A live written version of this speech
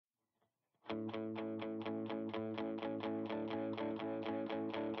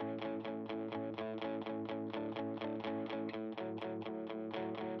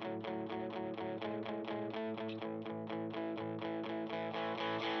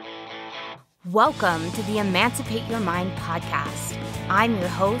Welcome to the Emancipate Your Mind podcast. I'm your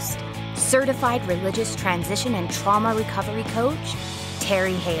host, certified religious transition and trauma recovery coach,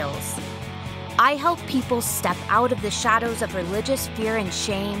 Terry Hales. I help people step out of the shadows of religious fear and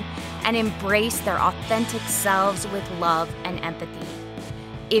shame and embrace their authentic selves with love and empathy.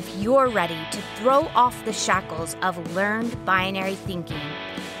 If you're ready to throw off the shackles of learned binary thinking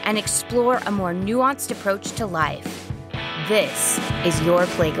and explore a more nuanced approach to life, this is your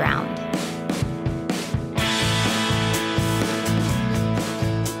playground.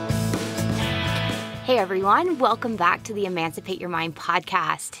 Hey everyone, welcome back to the Emancipate Your Mind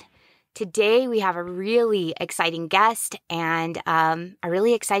podcast. Today we have a really exciting guest and a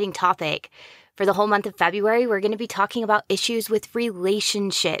really exciting topic. For the whole month of February, we're going to be talking about issues with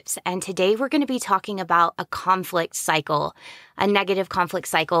relationships. And today we're going to be talking about a conflict cycle, a negative conflict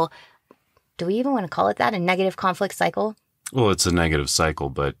cycle. Do we even want to call it that, a negative conflict cycle? Well, it's a negative cycle,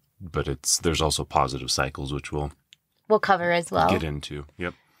 but there's also positive cycles, which we'll cover as well. Get into.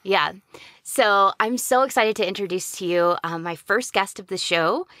 Yep. Yeah. So I'm so excited to introduce to you my first guest of the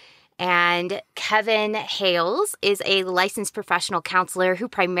show. And Kevin Hales is a licensed professional counselor who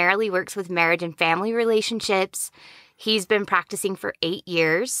primarily works with marriage and family relationships. He's been practicing for 8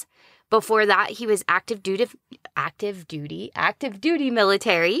 years. Before that, he was active duty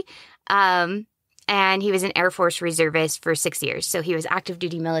military. And he was an Air Force reservist for 6 years. So he was active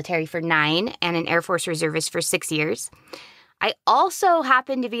duty military for 9 and an Air Force reservist for 6 years. I also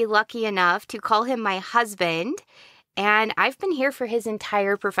happen to be lucky enough to call him my husband, and I've been here for his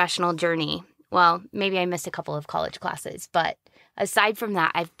entire professional journey. Well, maybe I missed a couple of college classes, but aside from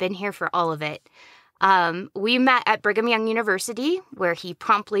that, I've been here for all of it. We met at Brigham Young University, where he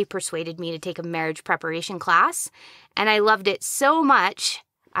promptly persuaded me to take a marriage preparation class, and I loved it so much,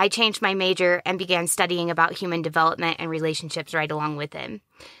 I changed my major and began studying about human development and relationships right along with him.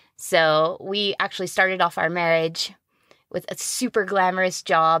 So we actually started off our marriage with a super glamorous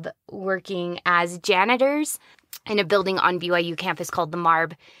job working as janitors in a building on BYU campus called the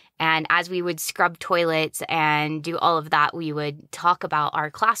Marb. And as we would scrub toilets and do all of that, we would talk about our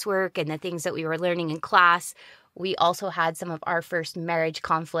classwork and the things that we were learning in class. We also had some of our first marriage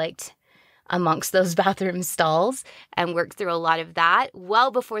conflict amongst those bathroom stalls and worked through a lot of that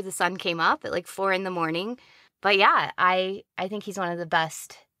well before the sun came up at like 4 a.m. But yeah, I think he's one of the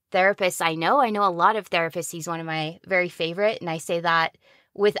best therapists I know. I know a lot of therapists. He's one of my very favorite. And I say that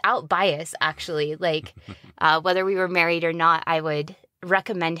without bias, actually. Like whether we were married or not, I would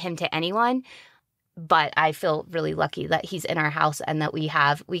recommend him to anyone. But I feel really lucky that he's in our house and that we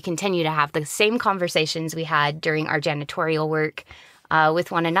continue to have the same conversations we had during our janitorial work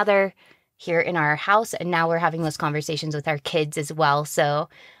with one another here in our house. And now we're having those conversations with our kids as well. So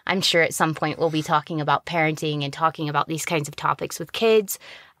I'm sure at some point we'll be talking about parenting and talking about these kinds of topics with kids.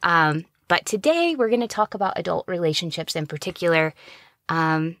 But today we're going to talk about adult relationships in particular.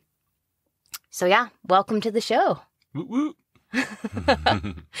 So yeah, welcome to the show. Woo woo.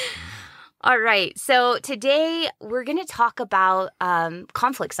 All right. So today we're going to talk about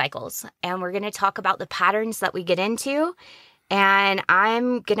conflict cycles, and we're going to talk about the patterns that we get into. And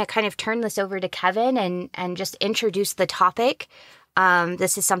I'm going to kind of turn this over to Kevin and just introduce the topic.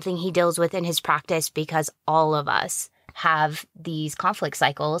 This is something he deals with in his practice because all of us have these conflict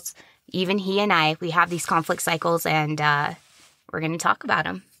cycles. Even he and I, we have these conflict cycles, and we're going to talk about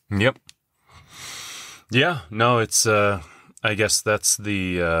them. Yep. Yeah. No, it's, I guess that's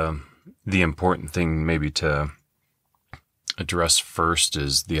the important thing maybe to address first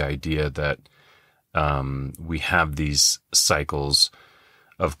is the idea that we have these cycles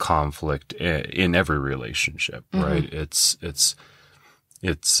of conflict in every relationship, right? It's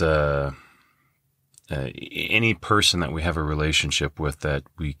any person that we have a relationship with that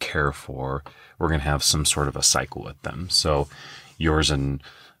we care for, we're going to have some sort of a cycle with them. So yours and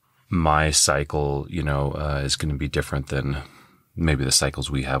my cycle, is going to be different than maybe the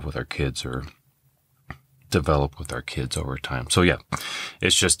cycles we have with our kids or develop with our kids over time. So yeah,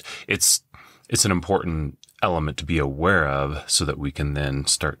 it's an important element to be aware of so that we can then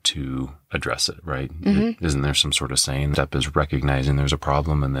start to address it, right? Isn't there some sort of saying? Step is recognizing there's a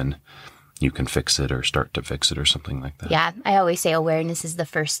problem and then you can fix it or start to fix it or something like that. Yeah. I always say awareness is the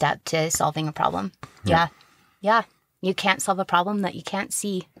first step to solving a problem. Yeah. You can't solve a problem that you can't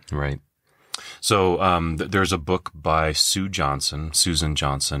see. Right. So there's a book by Susan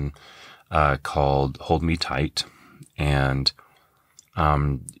Johnson, called Hold Me Tight. And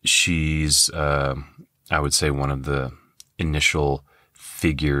She's, I would say, one of the initial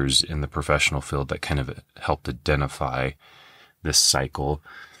figures in the professional field that kind of helped identify this cycle,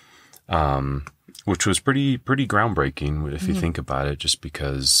 which was pretty groundbreaking if you think about it, just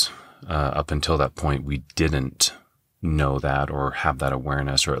because up until that point we didn't know that or have that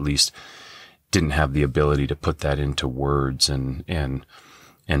awareness, or at least didn't have the ability to put that into words and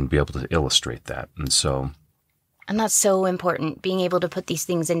be able to illustrate that. And that's so important, being able to put these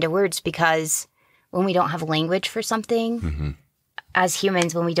things into words, because when we don't have language for something, as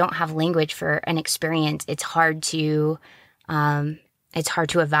humans, when we don't have language for an experience, it's hard to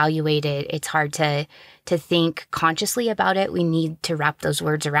evaluate it. It's hard to think consciously about it. We need to wrap those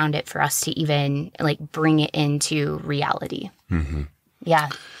words around it for us to even like bring it into reality. Yeah.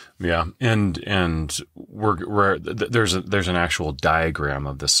 Yeah. And there's an actual diagram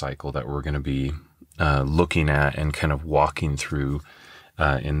of this cycle that we're going to be looking at and kind of walking through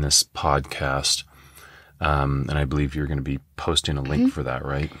in this podcast. And I believe you're going to be posting a link for that,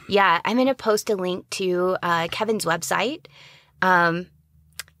 right? Yeah, I'm going to post a link to Kevin's website,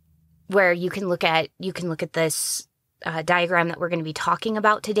 where you can look at this diagram that we're going to be talking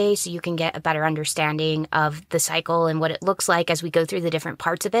about today, so you can get a better understanding of the cycle and what it looks like as we go through the different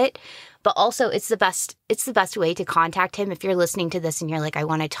parts of it. But also, it's the best way to contact him if you're listening to this and you're like, I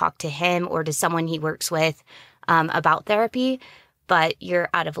want to talk to him or to someone he works with about therapy. But you're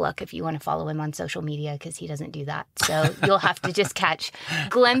out of luck if you want to follow him on social media, because he doesn't do that. So you'll have to just catch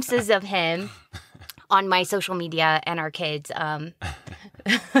glimpses of him on my social media and our kids.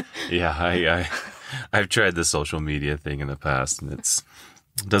 Yeah, I've tried the social media thing in the past, and it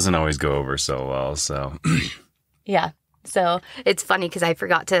doesn't always go over so well. So yeah. So it's funny because I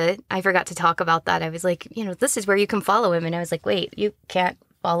forgot to talk about that. I was like, this is where you can follow him. And I was like, wait, you can't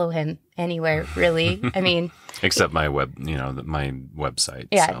follow him anywhere, really. I mean, except my my website.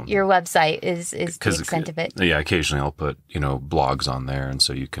 Yeah, so. Your website is the extent of it. Yeah, occasionally I'll put blogs on there, and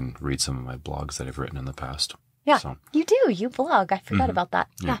so you can read some of my blogs that I've written in the past. Yeah, so. You do. You blog. I forgot about that.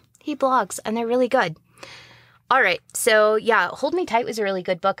 Yeah, he blogs, and they're really good. All right, so yeah, Hold Me Tight was a really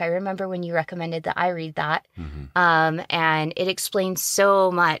good book. I remember when you recommended that I read that, and it explains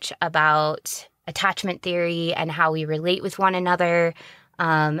so much about attachment theory and how we relate with one another.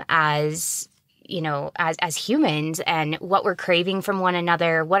 As humans, and what we're craving from one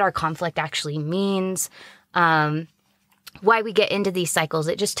another, what our conflict actually means, why we get into these cycles.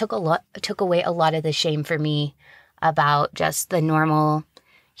 It just took away a lot of the shame for me about just the normal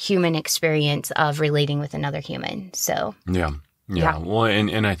human experience of relating with another human. So yeah. Well,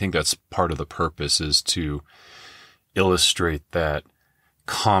 and I think that's part of the purpose, is to illustrate that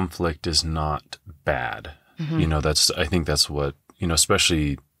conflict is not bad. I think that's what,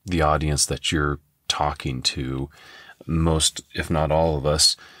 especially the audience that you're talking to, most, if not all of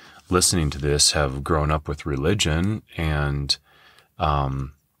us listening to this have grown up with religion, and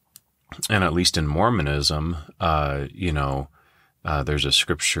at least in Mormonism, there's a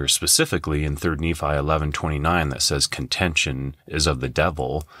scripture specifically in 3 Nephi 11:29 that says contention is of the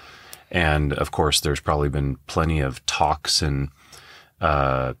devil. And of course, there's probably been plenty of talks and,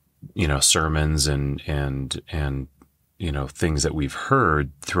 sermons and things that we've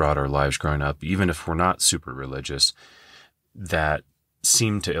heard throughout our lives growing up, even if we're not super religious, that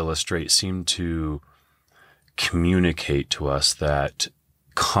seem to communicate to us that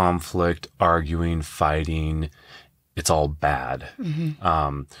conflict, arguing, fighting, it's all bad.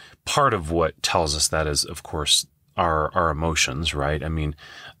 Part of what tells us that is, of course, our emotions, right? I mean,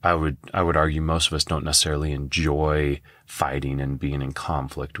 I would argue most of us don't necessarily enjoy fighting and being in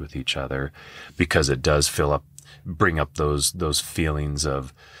conflict with each other, because it does bring up those feelings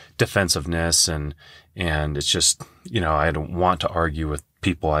of defensiveness, and it's just, I don't want to argue with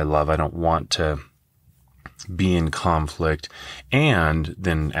people I love. I don't want to be in conflict. And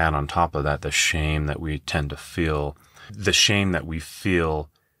then add on top of that the shame that we tend to feel,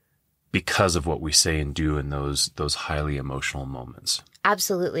 because of what we say and do in those highly emotional moments.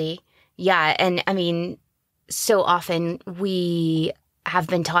 Absolutely. Yeah. And I mean, so often we have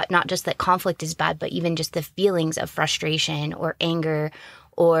been taught not just that conflict is bad, but even just the feelings of frustration or anger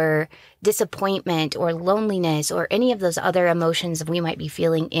or disappointment or loneliness or any of those other emotions that we might be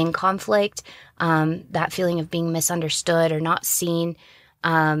feeling in conflict, that feeling of being misunderstood or not seen.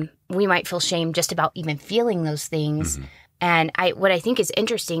 We might feel shame just about even feeling those things. And what I think is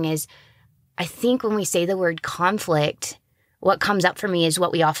interesting is, I think when we say the word conflict, what comes up for me is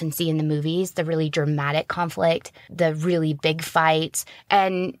what we often see in the movies, the really dramatic conflict, the really big fights.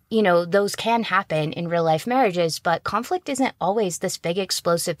 And, those can happen in real life marriages, but conflict isn't always this big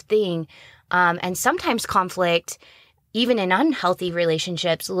explosive thing. And sometimes conflict even in unhealthy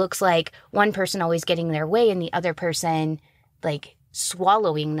relationships, looks like one person always getting their way and the other person like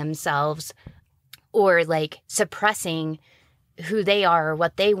swallowing themselves or like suppressing who they are or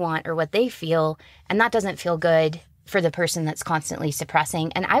what they want or what they feel. And that doesn't feel good for the person that's constantly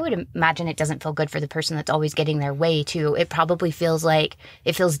suppressing. And I would imagine it doesn't feel good for the person that's always getting their way too. It probably feels like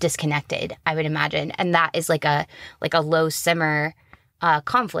it feels disconnected, I would imagine. And that is like a low simmer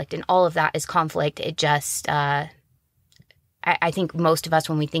conflict. And all of that is conflict. It just, I think most of us,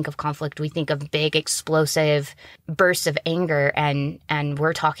 when we think of conflict, we think of big explosive bursts of anger. And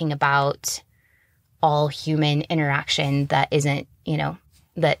we're talking about all human interaction that isn't,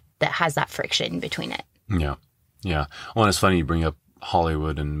 that has that friction between it. Yeah. Yeah. Well, and it's funny you bring up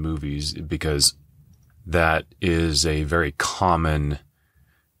Hollywood and movies because that is a very common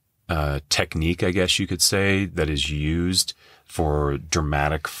technique, I guess you could say, that is used for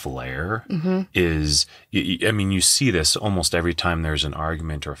dramatic flair. Is, I mean, you see this almost every time there's an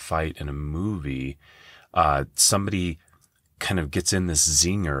argument or a fight in a movie. Somebody kind of gets in this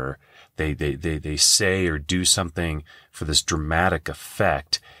zinger. They say or do something for this dramatic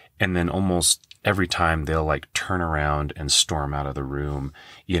effect, and then almost every time they'll like turn around and storm out of the room,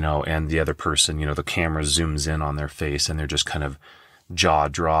 and the other person, the camera zooms in on their face and they're just kind of jaw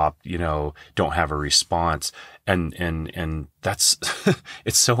dropped, don't have a response. And that's,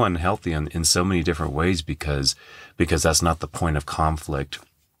 it's so unhealthy in so many different ways because that's not the point of conflict,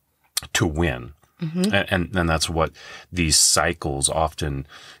 to win. And that's what these cycles often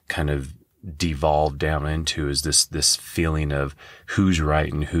kind of devolve down into, is this feeling of who's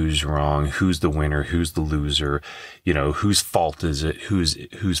right and who's wrong, who's the winner, who's the loser, whose fault is it,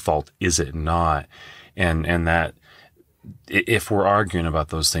 whose fault is it not, and that if we're arguing about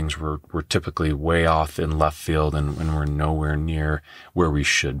those things, we're typically way off in left field and we're nowhere near where we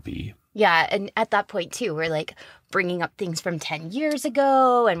should be. Yeah, and at that point too, we're like bringing up things from 10 years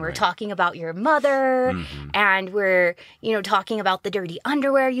ago, and we're talking about your mother, and we're, talking about the dirty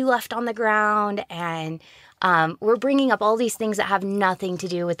underwear you left on the ground, and we're bringing up all these things that have nothing to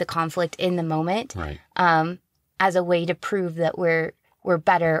do with the conflict in the moment, as a way to prove that we're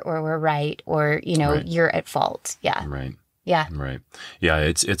better or we're right or, you're at fault. Yeah. Right. Yeah. Right. Yeah.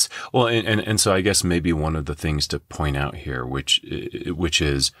 It's well, and so I guess maybe one of the things to point out here, which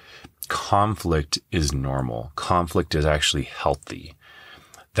is conflict is normal. Conflict is actually healthy.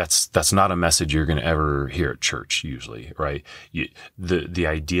 That's not a message you're going to ever hear at church usually, right? The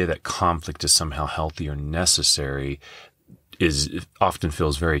idea that conflict is somehow healthy or necessary often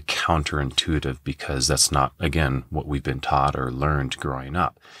feels very counterintuitive because that's not, again, what we've been taught or learned growing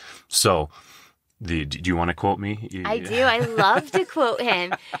up. So, do you want to quote me? I do. I love to quote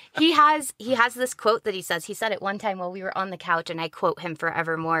him. He has this quote that he says. He said it one time while we were on the couch, and I quote him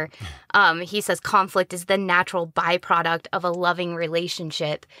forevermore. He says, "Conflict is the natural byproduct of a loving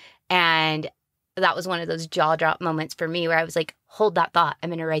relationship." And that was one of those jaw drop moments for me where I was like, hold that thought. I'm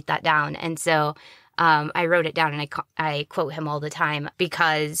going to write that down. And so I wrote it down, and I quote him all the time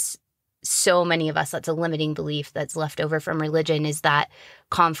because so many of us, that's a limiting belief that's left over from religion, is that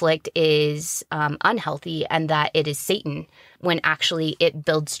conflict is unhealthy and that it is Satan, when actually it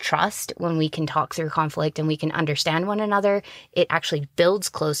builds trust. When we can talk through conflict and we can understand one another, it actually builds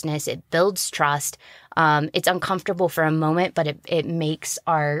closeness, it builds trust. It's uncomfortable for a moment, but it makes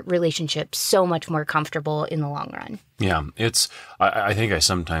our relationship so much more comfortable in the long run. Yeah, I think I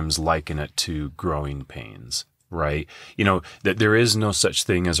sometimes liken it to growing pains. Right. That there is no such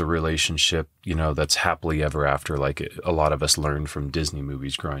thing as a relationship, that's happily ever after, like a lot of us learned from Disney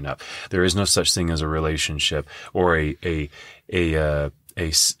movies growing up. There is no such thing as a relationship or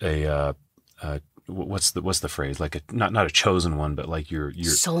what's the phrase? Like not a chosen one, but like your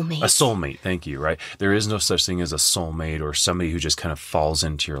soulmate. A soulmate. Thank you. Right. There is no such thing as a soulmate or somebody who just kind of falls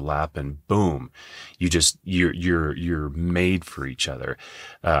into your lap and boom, you're made for each other.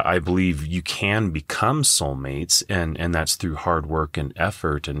 I believe you can become soulmates, and that's through hard work and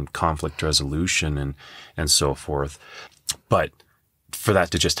effort and conflict resolution and so forth. But for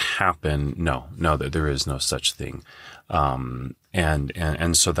that to just happen, no, that there is no such thing. And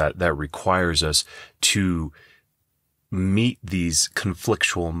so that requires us to meet these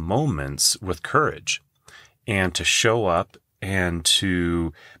conflictual moments with courage and to show up and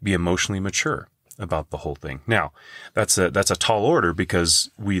to be emotionally mature about the whole thing. Now, that's a tall order because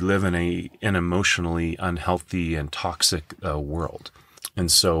we live in an emotionally unhealthy and toxic world.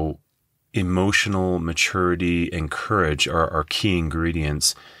 And so emotional maturity and courage are key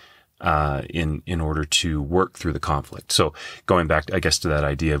ingredients in order to work through the conflict. So going back, I guess, to that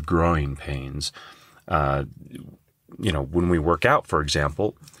idea of growing pains, when we work out, for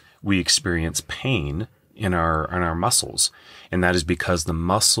example, we experience pain in our muscles. And that is because the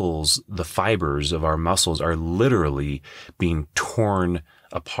muscles, the fibers of our muscles are literally being torn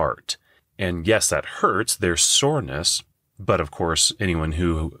apart. And yes, that hurts. There's soreness. But of course, anyone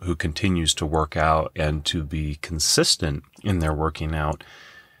who continues to work out and to be consistent in their working out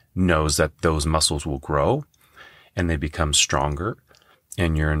knows that those muscles will grow and they become stronger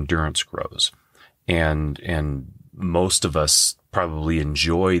and your endurance grows. And most of us probably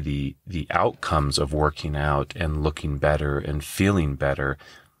enjoy the outcomes of working out and looking better and feeling better,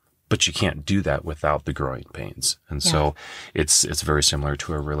 but you can't do that without the growing pains. And so it's very similar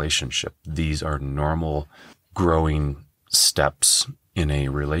to a relationship. These are normal growing steps in a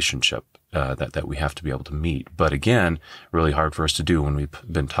relationship that we have to be able to meet. But again, really hard for us to do when we've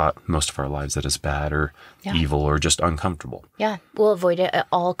been taught most of our lives that it's bad or evil or just uncomfortable. Yeah, we'll avoid it at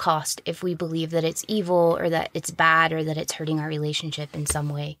all cost if we believe that it's evil or that it's bad or that it's hurting our relationship in some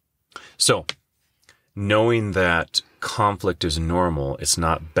way. So knowing that conflict is normal, it's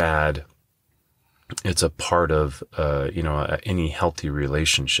not bad, it's a part of any healthy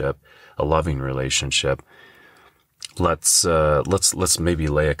relationship, a loving relationship. Let's maybe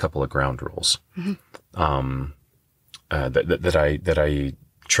lay a couple of ground rules that I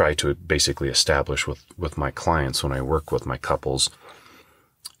try to basically establish with my clients when I work with my couples.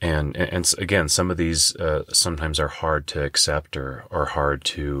 And again, some of these sometimes are hard to accept or hard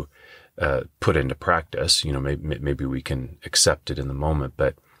to put into practice. Maybe we can accept it in the moment,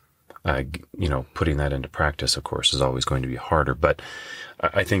 but putting that into practice, of course, is always going to be harder. But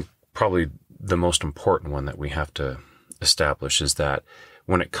I think probably the most important one that we have to establish is that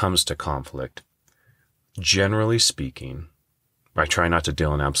when it comes to conflict, generally speaking, I try not to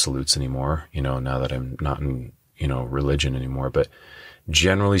deal in absolutes anymore, now that I'm not in, religion anymore, but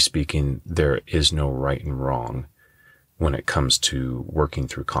generally speaking, there is no right and wrong when it comes to working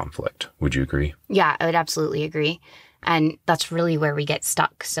through conflict. Would you agree? Yeah, I would absolutely agree. And that's really where we get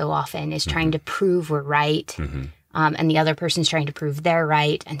stuck so often is trying to prove we're right. And the other person's trying to prove they're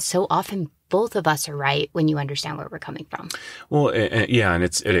right. And so often both of us are right when you understand where we're coming from. Well, and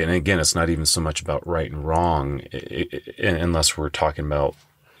again, it's not even so much about right and wrong, unless we're talking about,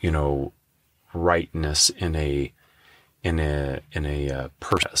 rightness in a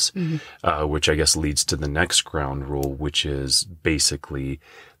process, which I guess leads to the next ground rule, which is basically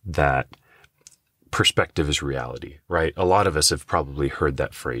that perspective is reality, right? A lot of us have probably heard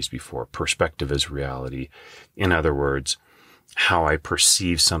that phrase before. Perspective is reality. In other words, how I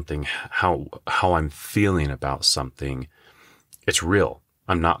perceive something, how I'm feeling about something, it's real.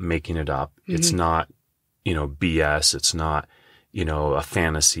 I'm not making it up. It's not, BS. It's not, a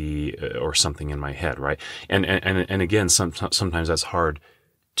fantasy or something in my head, right? And again, sometimes that's hard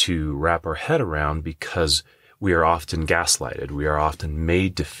to wrap our head around because we are often gaslighted. We are often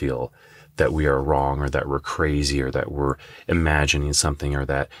made to feel that we are wrong or that we're crazy or that we're imagining something or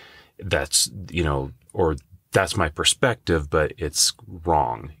that's my perspective, but it's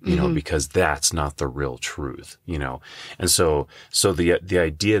wrong, because that's not the real truth, And so the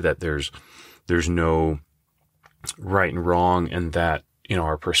idea that there's no right and wrong and that,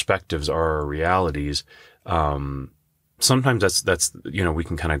 our perspectives are our realities, sometimes that's we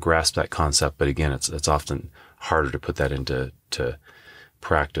can kind of grasp that concept, but again, it's often harder to put that into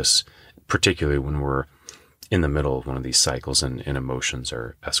practice, particularly when we're in the middle of one of these cycles and emotions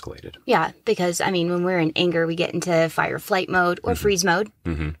are escalated. Yeah, because when we're in anger, we get into fight or flight mode or freeze mode.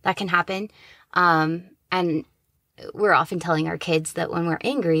 That can happen. And we're often telling our kids that when we're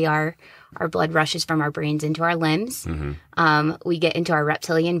angry, our blood rushes from our brains into our limbs. We get into our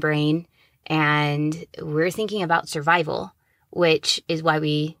reptilian brain and we're thinking about survival, which is why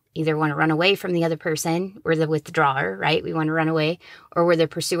we either want to run away from the other person. We're the withdrawer, right? We want to run away, or we're the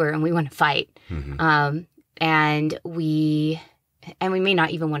pursuer and we want to fight. And we may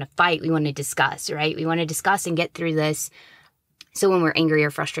not even want to fight. We want to discuss, right? We want to discuss and get through this. So when we're angry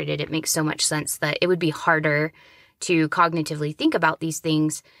or frustrated, it makes so much sense that it would be harder to cognitively think about these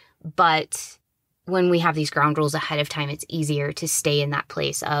things. But when we have these ground rules ahead of time, it's easier to stay in that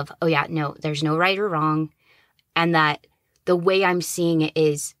place of, oh yeah, no, there's no right or wrong. And that the way I'm seeing it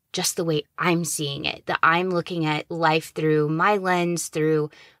is just the way I'm seeing it, that I'm looking at life through my lens, through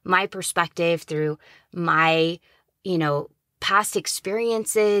my perspective, through my, past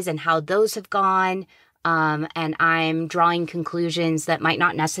experiences and how those have gone. And I'm drawing conclusions that might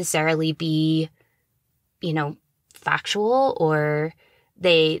not necessarily be, factual, or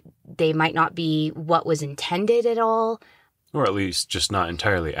they might not be what was intended at all. Or at least just not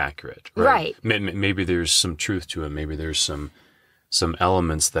entirely accurate. Right. Maybe there's some truth to it. Maybe there's some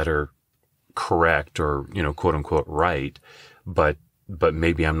elements that are correct or, quote unquote, right, but but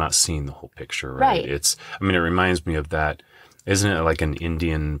maybe I'm not seeing the whole picture, right? Right. It reminds me of that. Isn't it like an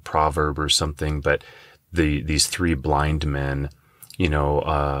Indian proverb or something? But these three blind men,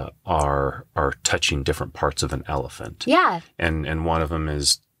 are touching different parts of an elephant. Yeah. And one of them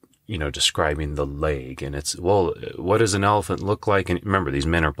is, describing the leg, and it's, well, what does an elephant look like? And remember, these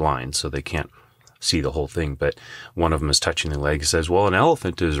men are blind, so they can't see the whole thing. But one of them is touching the leg. He says, well, an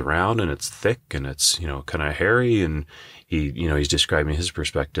elephant is round and it's thick and it's, kind of hairy. And he's describing his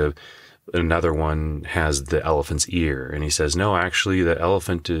perspective. Another one has the elephant's ear, and he says, no, actually the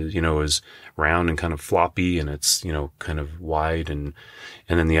elephant is, is round and kind of floppy, and it's, kind of wide. And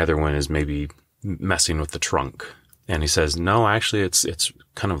then the other one is maybe messing with the trunk. And he says, no, actually it's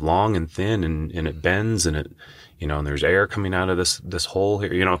kind of long and thin, and it bends, and it, and there's air coming out of this hole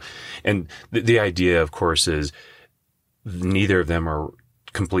here, and the idea, of course, is neither of them are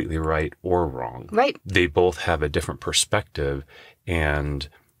completely right or wrong. Right. They both have a different perspective, and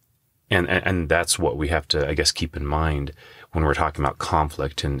that's what we have to, I guess, keep in mind when we're talking about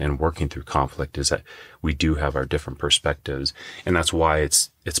conflict and working through conflict, is that we do have our different perspectives. And that's why it's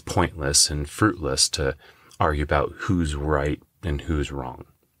pointless and fruitless to argue about who's right and who's wrong.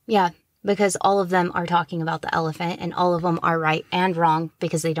 Yeah, because all of them are talking about the elephant, and all of them are right and wrong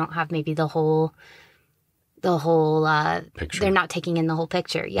because they don't have maybe the whole picture. They're not taking in the whole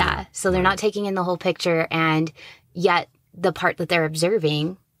picture. Yeah. So they're not taking in the whole picture, and yet the part that they're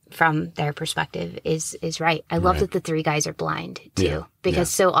observing from their perspective is right. I love that the three guys are blind too, because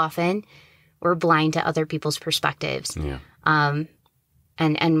so often we're blind to other people's perspectives. Yeah.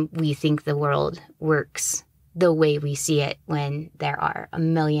 And we think the world works the way we see it, when there are a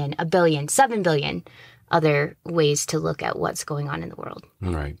million, a billion, 7 billion other ways to look at what's going on in the world.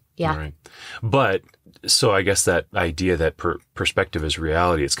 Right. Yeah. Right. But so I guess that idea that perspective is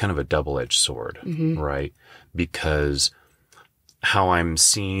reality, it's kind of a double-edged sword, right? Because how I'm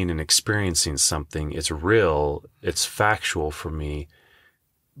seeing and experiencing something, it's real, it's factual for me,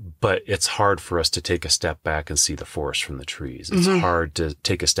 but it's hard for us to take a step back and see the forest from the trees. It's hard to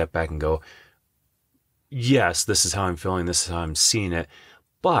take a step back and go, yes, this is how I'm feeling, this is how I'm seeing it,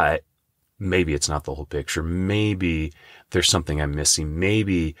 but maybe it's not the whole picture. Maybe there's something I'm missing.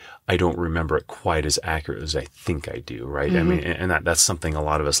 Maybe I don't remember it quite as accurate as I think I do, right? I mean, and that's something a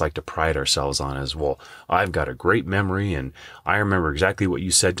lot of us like to pride ourselves on, is, well, I've got a great memory and I remember exactly what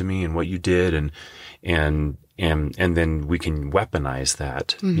you said to me and what you did, and then we can weaponize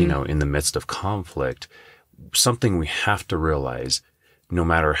that, in the midst of conflict. Something we have to realize, no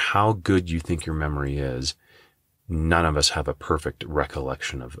matter how good you think your memory is, none of us have a perfect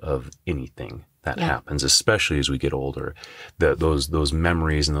recollection of anything that happens, especially as we get older. Those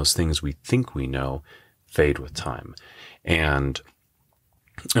memories and those things we think we know fade with time. And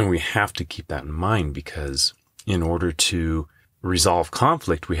we have to keep that in mind, because in order to resolve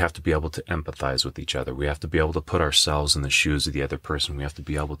conflict, we have to be able to empathize with each other. We have to be able to put ourselves in the shoes of the other person. We have to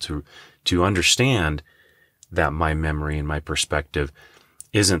be able to understand that my memory and my perspective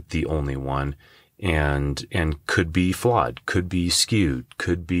isn't the only one, and could be flawed, could be skewed,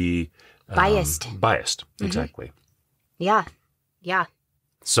 could be biased, exactly. Yeah.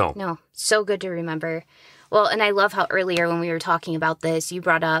 So good to remember. Well, and I love how earlier when we were talking about this, you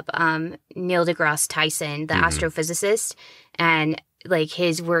brought up Neil deGrasse Tyson, the astrophysicist, and like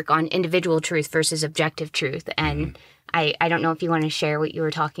his work on individual truth versus objective truth. And I don't know if you want to share what you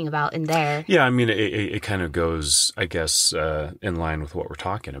were talking about in there. Yeah, I mean, it kind of goes, I guess, in line with what we're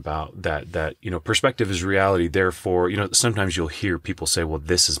talking about, that, perspective is reality. Therefore, sometimes you'll hear people say, well,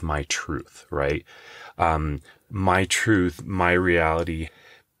 this is my truth, right? My truth, my reality,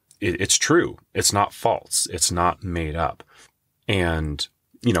 it's true. It's not false. It's not made up. And,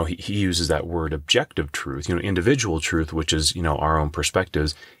 he uses that word objective truth, individual truth, which is, our own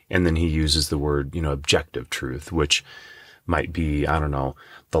perspectives. And then he uses the word, objective truth, which might be, I don't know,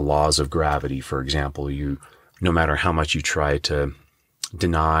 the laws of gravity, for example. No matter how much you try to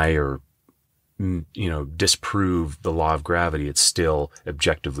deny or, disprove the law of gravity, it's still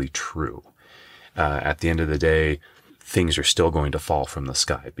objectively true. At the end of the day, things are still going to fall from the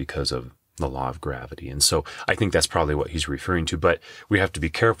sky because of the law of gravity. And so I think that's probably what he's referring to. But we have to be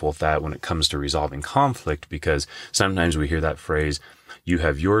careful with that when it comes to resolving conflict, because sometimes we hear that phrase, you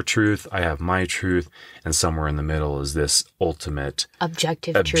have your truth, I have my truth, and somewhere in the middle is this ultimate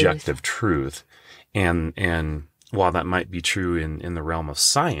objective truth. And while that might be true in the realm of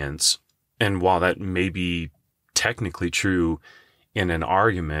science, and while that may be technically true in an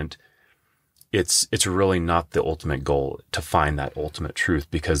argument, it's really not the ultimate goal to find that ultimate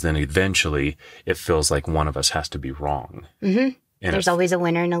truth, because then eventually it feels like one of us has to be wrong. And there's always a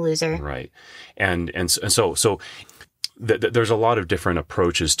winner and a loser. Right. And so there's a lot of different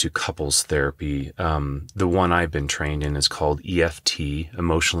approaches to couples therapy. The one I've been trained in is called EFT,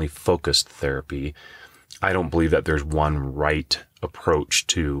 emotionally focused therapy. I don't believe that there's one right approach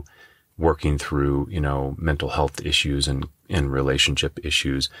to working through, mental health issues and relationship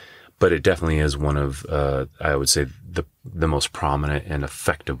issues, but it definitely is one of, I would say, the most prominent and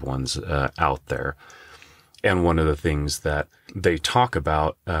effective ones out there. And one of the things that they talk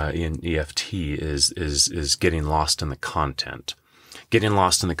about in EFT is getting lost in the content. Getting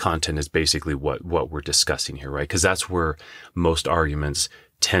lost in the content is basically what we're discussing here, right? Because that's where most arguments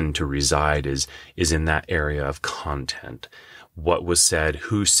tend to reside is in that area of content. What was said,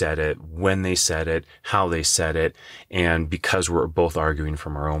 who said it, when they said it, how they said it. And because we're both arguing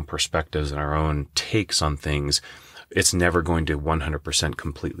from our own perspectives and our own takes on things, it's never going to 100%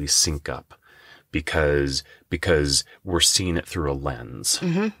 completely sync up. Because we're seeing it through a lens,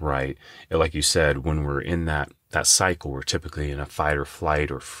 right? Like you said, when we're in that cycle, we're typically in a fight or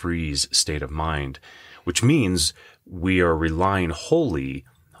flight or freeze state of mind, which means we are relying wholly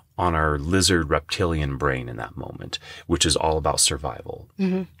on our lizard reptilian brain in that moment, which is all about survival.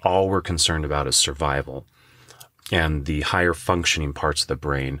 All we're concerned about is survival. And the higher functioning parts of the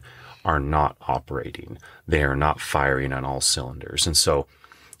brain are not operating. They are not firing on all cylinders. And so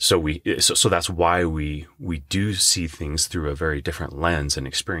that's why we do see things through a very different lens and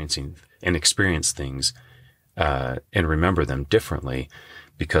experience things and remember them differently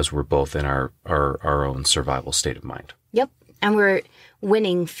because we're both in our own survival state of mind. Yep. And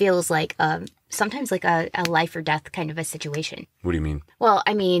winning feels like sometimes like a life or death kind of a situation. What do you mean? Well,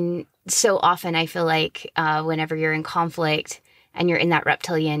 I mean, so often I feel like whenever you're in conflict and you're in that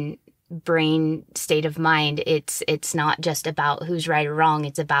reptilian brain state of mind, it's not just about who's right or wrong.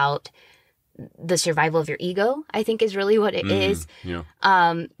 It's about the survival of your ego, I think is really what it is. Yeah.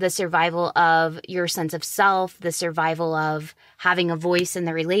 The survival of your sense of self, the survival of having a voice in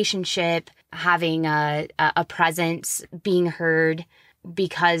the relationship, having a presence, being heard,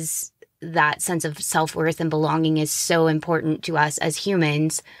 because that sense of self-worth and belonging is so important to us as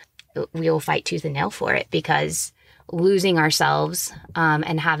humans. We will fight tooth and nail for it because losing ourselves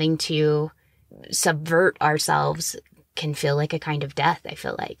and having to subvert ourselves can feel like a kind of death, I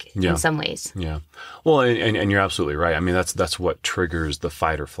feel like, in some ways. Yeah. Well, and you're absolutely right. I mean, that's what triggers the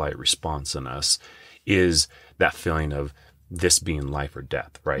fight or flight response in us is that feeling of this being life or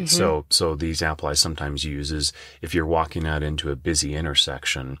death, right? So the example I sometimes use is if you're walking out into a busy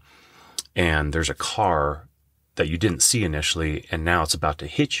intersection and there's a car that you didn't see initially and now it's about to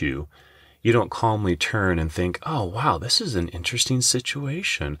hit you, you don't calmly turn and think, oh, wow, this is an interesting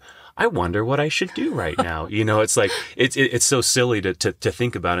situation. I wonder what I should do right now. It's like, it's so silly to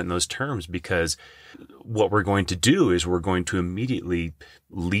think about it in those terms because what we're going to do is we're going to immediately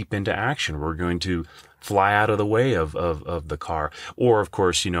leap into action. We're going to fly out of the way of the car. Or, of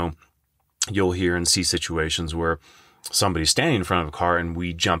course, you'll hear and see situations where somebody's standing in front of a car and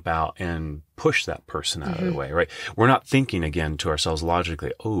we jump out and push that person out of the way, right? We're not thinking again to ourselves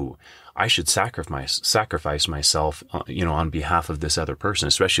logically, oh, I should sacrifice myself, on behalf of this other person,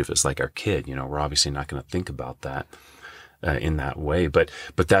 especially if it's like our kid. We're obviously not going to think about that in that way. But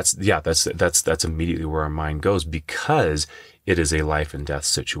that's immediately where our mind goes because it is a life and death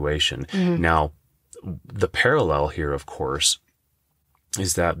situation. Now, the parallel here, of course,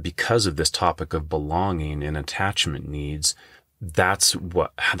 is that because of this topic of belonging and attachment needs, that's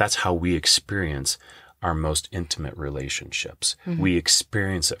how we experience our most intimate relationships. We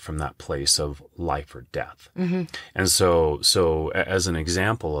experience it from that place of life or death. And so as an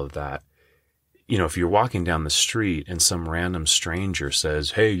example of that, if you're walking down the street and some random stranger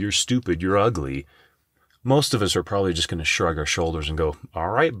says, hey, you're stupid, you're ugly, most of us are probably just going to shrug our shoulders and go, all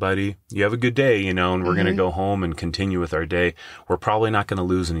right, buddy, you have a good day, and we're going to go home and continue with our day. We're probably not going to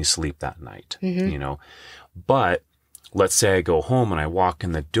lose any sleep that night, But let's say I go home and I walk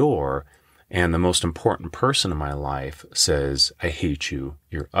in the door and the most important person in my life says, I hate you,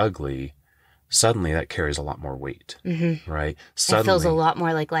 you're ugly. Suddenly that carries a lot more weight, right? Suddenly, it feels a lot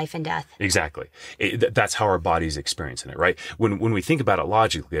more like life and death. Exactly. That's how our body's experiencing it, right? When we think about it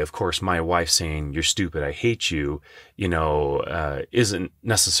logically, of course, my wife saying, you're stupid, I hate you, isn't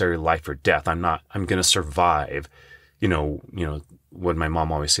necessarily life or death. I'm going to survive. What my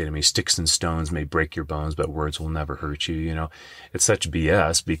mom always say to me, sticks and stones may break your bones, but words will never hurt you. It's such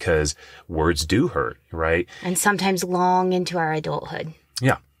BS because words do hurt, right? And sometimes long into our adulthood.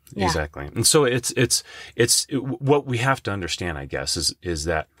 Yeah. Exactly. And so it's what we have to understand, I guess, is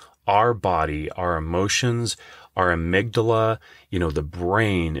that our body, our emotions, our amygdala, the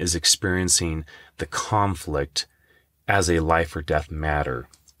brain is experiencing the conflict as a life or death matter.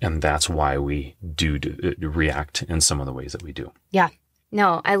 And that's why we do react in some of the ways that we do. Yeah.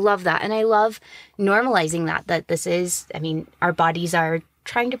 No, I love that. And I love normalizing that this is, I mean, our bodies are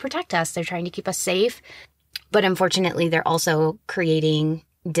trying to protect us. They're trying to keep us safe. But unfortunately, they're also creating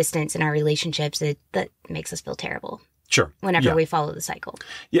distance in our relationships that makes us feel terrible. Sure. Whenever we follow the cycle.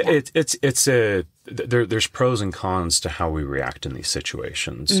 Yeah. There's pros and cons to how we react in these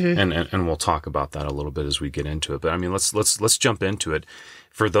situations. And we'll talk about that a little bit as we get into it. But I mean, let's jump into it.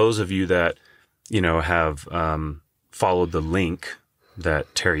 For those of you that, have followed the link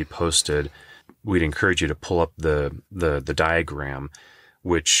that Terry posted, we'd encourage you to pull up the diagram,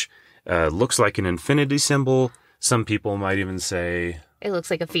 which looks like an infinity symbol. Some people might even say it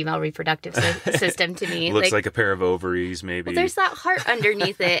looks like a female reproductive system to me. Looks like a pair of ovaries, maybe. Well, there's that heart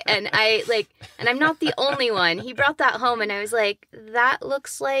underneath it, and I'm not the only one. He brought that home, and I was like, that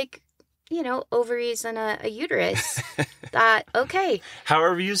looks like, ovaries and a uterus. Okay.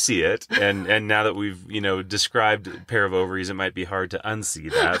 However you see it, and now that we've described a pair of ovaries, it might be hard to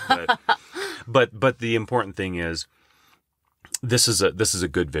unsee that. But the important thing is, this is a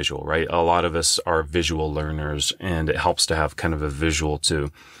good visual, right? A lot of us are visual learners, and it helps to have kind of a visual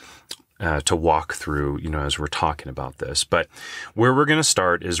to walk through, as we're talking about this. But where we're going to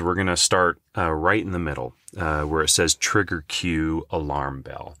start is right in the middle, where it says trigger cue alarm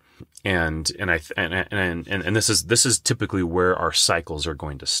bell. And this is typically where our cycles are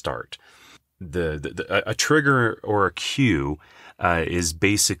going to start. A trigger or a cue is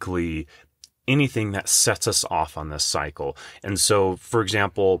basically anything that sets us off on this cycle. And so, for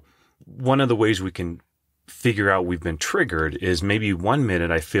example, one of the ways we can figure out we've been triggered is maybe 1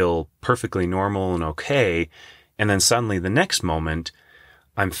 minute I feel perfectly normal and okay, and then suddenly the next moment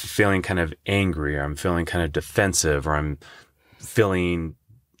I'm feeling kind of angry, or I'm feeling kind of defensive, or I'm feeling,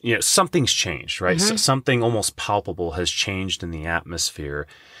 something's changed, right? Mm-hmm. So something almost palpable has changed in the atmosphere.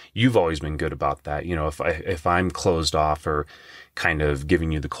 You've always been good about that. If I'm closed off or kind of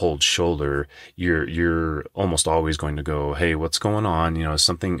giving you the cold shoulder, you're almost always going to go, hey, what's going on?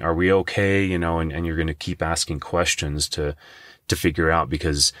 Are we okay? And you're going to keep asking questions to figure out,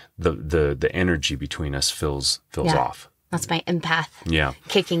 because the energy between us feels off. That's my empath. Yeah.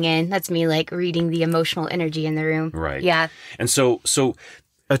 Kicking in. That's me reading the emotional energy in the room. Right. Yeah. And so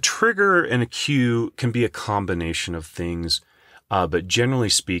a trigger and a cue can be a combination of things. But generally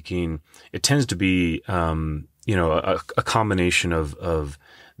speaking, it tends to be, a combination of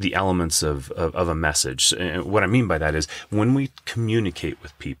the elements of a message. And what I mean by that is, when we communicate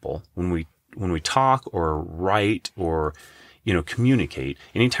with people, when we talk or write or, communicate,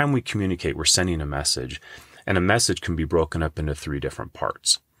 anytime we communicate, we're sending a message, and a message can be broken up into 3 different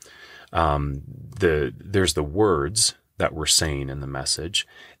parts. There's the words that we're saying in the message.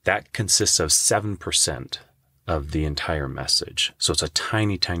 That consists of 7% of the entire message. So it's a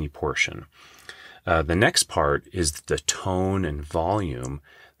tiny, tiny portion. The next part is the tone and volume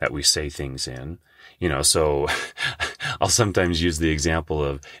that we say things in. So I'll sometimes use the example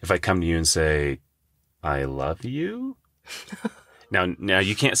of, if I come to you and say, I love you. Now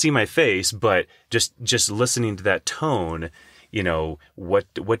you can't see my face, but just listening to that tone,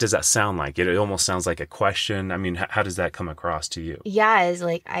 what does that sound like? It almost sounds like a question. I mean, how does that come across to you? Yeah, it's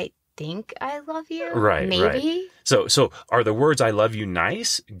like, I think I love you. Right. Maybe. Right. So are the words I love you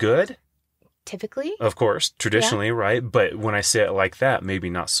nice? Good? Typically. Of course, traditionally, yeah. Right? But when I say it like that, maybe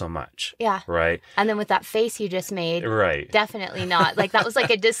not so much. Yeah. Right? And then with that face you just made, right? Definitely not. That was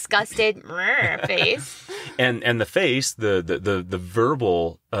like a disgusted face. And the face, the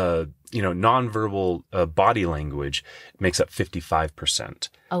verbal, nonverbal body language makes up 55%.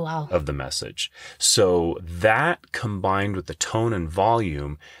 Oh, wow. Of the message. So that, combined with the tone and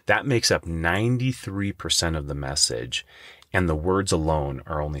volume, that makes up 93% of the message. And the words alone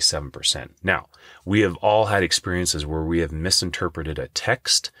are only 7%. Now, we have all had experiences where we have misinterpreted a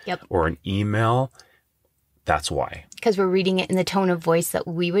text or an email. That's why. Because we're reading it in the tone of voice that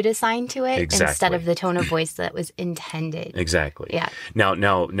we would assign to it, instead of the tone of voice that was intended. Exactly. Yeah.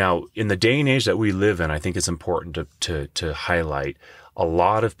 Now, in the day and age that we live in, I think it's important to highlight, a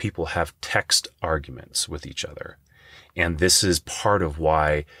lot of people have text arguments with each other. And this is part of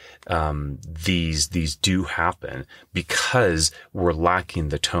why these do happen, because we're lacking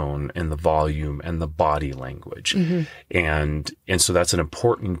the tone and the volume and the body language. Mm-hmm. And so that's an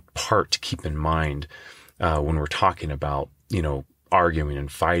important part to keep in mind when we're talking about, arguing and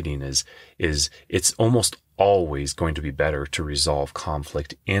fighting, is it's almost always going to be better to resolve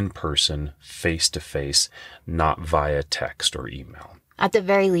conflict in person, face to face, not via text or email. At the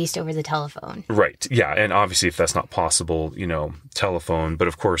very least, over the telephone. Right. Yeah. And obviously, if that's not possible, telephone. But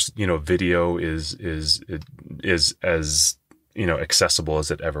of course, video is as accessible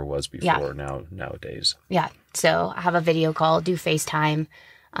as it ever was before nowadays. Yeah. So have a video call, do FaceTime,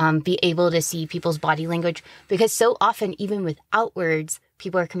 be able to see people's body language, because so often, even without words,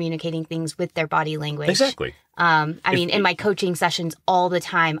 people are communicating things with their body language. Exactly. In my coaching sessions all the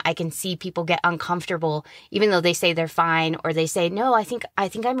time, I can see people get uncomfortable, even though they say they're fine, or they say, no, I think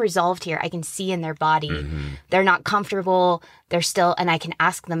I'm resolved here. I can see in their body. They're not comfortable. They're still, and I can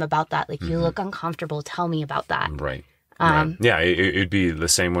ask them about that. Like, you look uncomfortable. Tell me about that. Right. Right. Yeah, it'd be the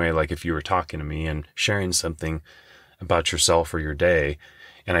same way, like if you were talking to me and sharing something about yourself or your day,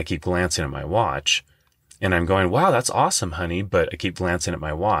 and I keep glancing at my watch, and I'm going, wow, that's awesome, honey, but I keep glancing at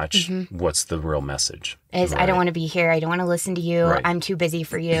my watch. What's the real message? Is I don't want to be here. I don't want to listen to you. I'm too busy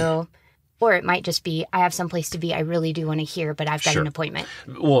for you. Or it might just be, I have someplace to be. I really do want to hear, but I've got an appointment.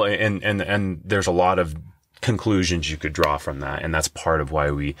 Well, and there's a lot of conclusions you could draw from that, and that's part of why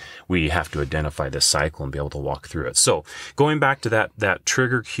we have to identify this cycle and be able to walk through it. So going back to that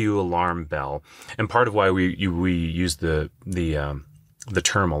trigger cue alarm bell, and part of why we use the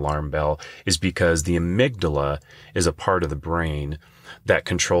term alarm bell is because the amygdala is a part of the brain that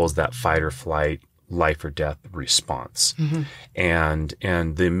controls that fight or flight, life or death response. And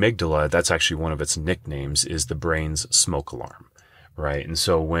the amygdala, that's actually one of its nicknames, is the brain's smoke alarm. Right. And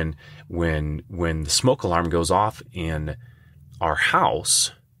so when the smoke alarm goes off in our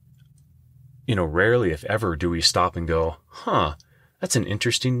house, rarely, if ever, do we stop and go, that's an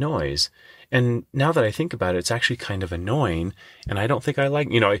interesting noise. And now that I think about it, it's actually kind of annoying. And I don't think I like,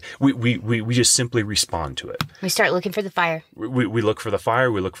 we just simply respond to it. We start looking for the fire. We look for the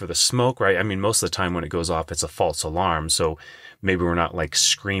fire. We look for the smoke, right? I mean, most of the time when it goes off, it's a false alarm. So maybe we're not like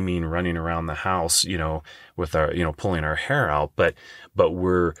screaming, running around the house, with our, pulling our hair out, but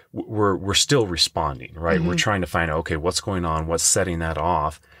we're still responding, right? We're trying to find out, okay, what's going on? What's setting that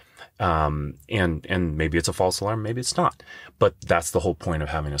off? And maybe it's a false alarm, maybe it's not, but that's the whole point of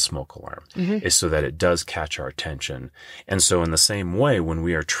having a smoke alarm, is so that it does catch our attention. And so in the same way, when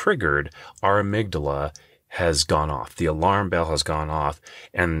we are triggered, our amygdala has gone off. The alarm bell has gone off,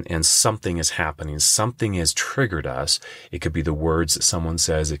 and something is happening. Something has triggered us. It could be the words that someone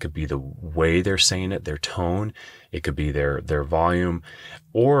says. It could be the way they're saying it, their tone. It could be their volume,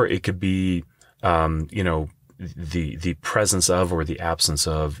 or it could be, the presence of, or the absence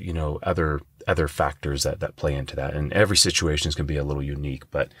of, other factors that play into that. And every situation is going to be a little unique,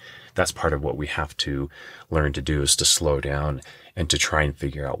 but that's part of what we have to learn to do, is to slow down and to try and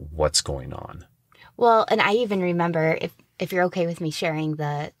figure out what's going on. Well, and I even remember, if you're okay with me sharing,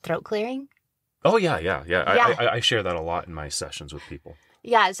 the throat clearing. Oh, yeah. I share that a lot in my sessions with people.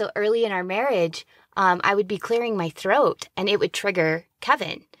 Yeah. So early in our marriage, I would be clearing my throat and it would trigger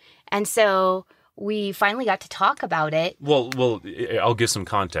Kevin. And so we finally got to talk about it. Well, I'll give some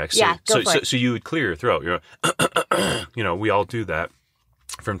context. So you would clear your throat. We all do that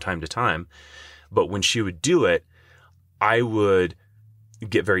from time to time. But when she would do it, I would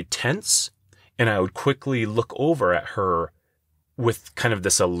get very tense, and I would quickly look over at her with kind of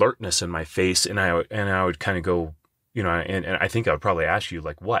this alertness in my face, and I would kind of go, and I think I would probably ask you,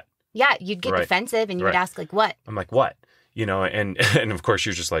 like, what? Yeah, you'd get defensive, and you would ask, like, what? I'm like, what? And of course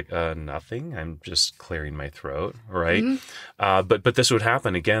you're just like, nothing. I'm just clearing my throat, right? But this would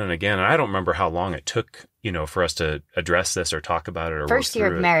happen again and again, and I don't remember how long it took, for us to address this or talk about it or first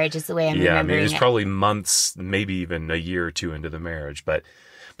year of marriage is the way I'm remembering it. Yeah, I mean, it was probably months, maybe even a year or two into the marriage, but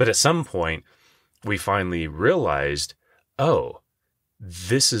at some point we finally realized,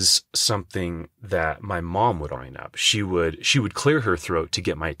 this is something that my mom would line up. She would clear her throat to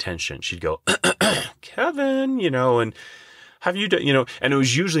get my attention. She'd go, Kevin, and have you done, and it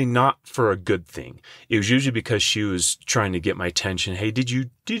was usually not for a good thing. It was usually because she was trying to get my attention. Hey, did you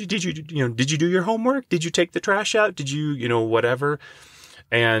do your homework? Did you take the trash out? Did you, whatever?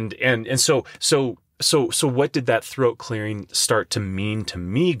 And so what did that throat clearing start to mean to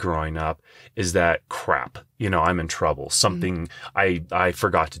me growing up is that crap, I'm in trouble. Something, I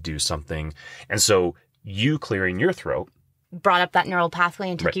forgot to do something. And so you clearing your throat brought up that neural pathway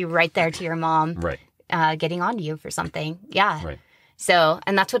and took you right there to your mom, getting onto you for something. Yeah. Right. So,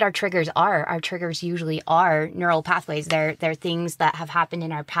 and that's what our triggers are. Our triggers usually are neural pathways. They're things that have happened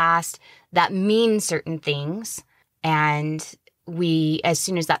in our past that mean certain things. And as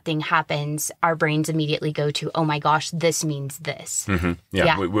soon as that thing happens, our brains immediately go to, oh my gosh, this means this.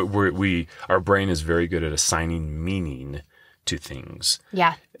 Yeah. Our brain is very good at assigning meaning to things.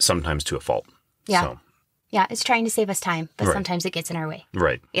 Yeah. Sometimes to a fault. Yeah. So. Yeah. It's trying to save us time, but sometimes it gets in our way.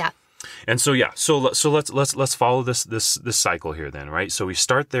 Right. Yeah. And so, let's follow this cycle here then, right? So we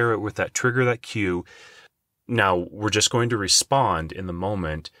start there with that trigger, that cue. Now we're just going to respond in the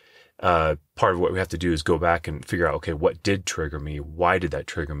moment. part of what we have to do is go back and figure out, okay, what did trigger me? Why did that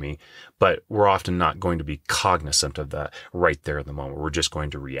trigger me? But we're often not going to be cognizant of that right there in the moment. We're just going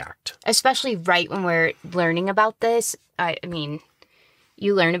to react. Especially right when we're learning about this. I mean,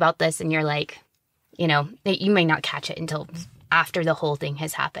 you learn about this and you're like, you know, you may not catch it until after the whole thing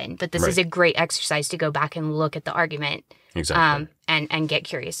has happened. But this is a great exercise to go back and look at the argument. Exactly. And get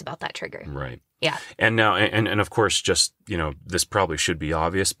curious about that trigger. Right. Yeah. And now, and of course, just, you know, this probably should be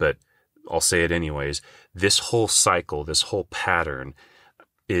obvious, but I'll say it anyways. This whole cycle, this whole pattern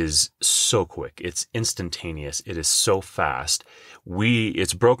is so quick. It's instantaneous. It is so fast.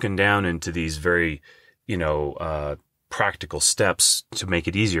 It's broken down into these very, you know, practical steps to make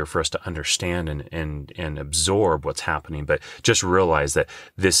it easier for us to understand and absorb what's happening. But just realize that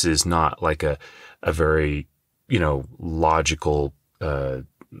this is not like a very, you know, logical,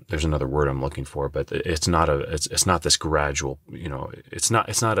 there's another word I'm looking for, but it's not this gradual, you know, it's not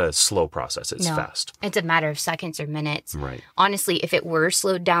a slow process. It's fast. It's a matter of seconds or minutes. Right. Honestly, if it were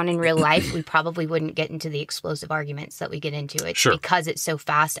slowed down in real life, we probably wouldn't get into the explosive arguments that we get into. It's because it's so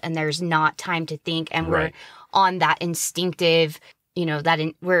fast and there's not time to think, and we're on that instinctive, you know,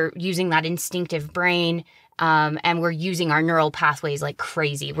 we're using that instinctive brain. And we're using our neural pathways like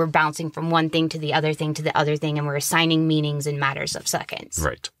crazy. We're bouncing from one thing to the other thing to the other thing, and we're assigning meanings in matters of seconds.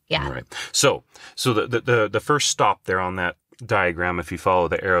 Right. Yeah. Right. So the first stop there on that diagram, if you follow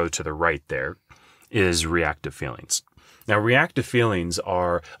the arrow to the right there, is reactive feelings. Now, reactive feelings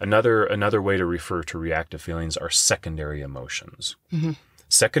are another way to refer to reactive feelings are secondary emotions. Mm-hmm.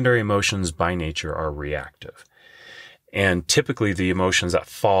 Secondary emotions by nature are reactive. And typically the emotions that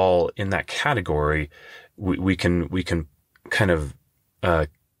fall in that category we can kind of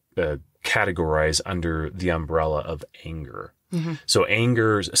categorize under the umbrella of anger. Mm-hmm. So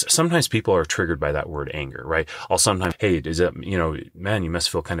anger, sometimes people are triggered by that word anger, right? I'll sometimes, hey, is that, you know, man, you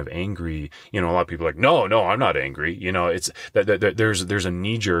must feel kind of angry. You know, a lot of people are like, no, I'm not angry. You know, it's that there's a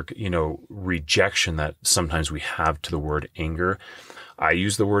knee jerk, you know, rejection that sometimes we have to the word anger. I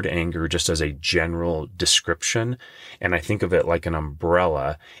use the word anger just as a general description, and I think of it like an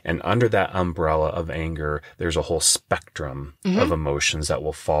umbrella. And under that umbrella of anger, there's a whole spectrum of emotions that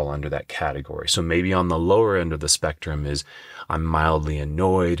will fall under that category. So maybe on the lower end of the spectrum is I'm mildly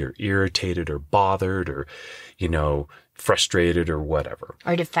annoyed or irritated or bothered or, you know, frustrated or whatever.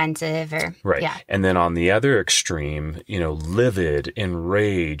 Or defensive or... Right. Yeah. And then on the other extreme, you know, livid,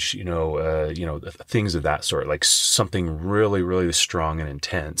 enraged, things of that sort, like something really, really strong and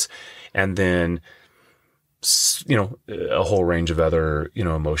intense. And then, you know, a whole range of other, you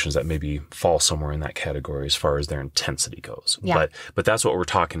know, emotions that maybe fall somewhere in that category as far as their intensity goes. Yeah. But that's what we're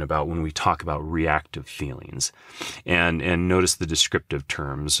talking about when we talk about reactive feelings. And notice the descriptive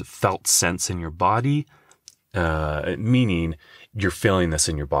terms: felt sense in your body, meaning you're feeling this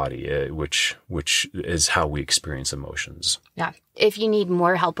in your body, which is how we experience emotions. Yeah. If you need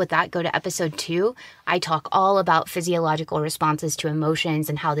more help with that, go to episode 2. I talk all about physiological responses to emotions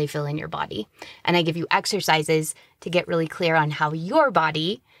and how they feel in your body. And I give you exercises to get really clear on how your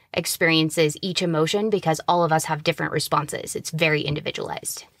body experiences each emotion, because all of us have different responses. It's very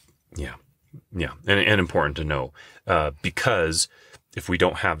individualized. Yeah. Yeah. And important to know, because if we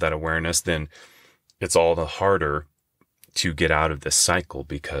don't have that awareness, then it's all the harder to get out of this cycle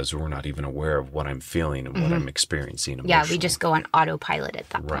because we're not even aware of what I'm feeling and what I'm experiencing emotionally. Yeah, we just go on autopilot at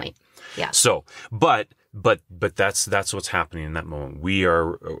that point. Yeah. So, but that's what's happening in that moment. We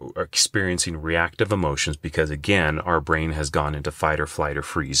are experiencing reactive emotions because, again, our brain has gone into fight or flight or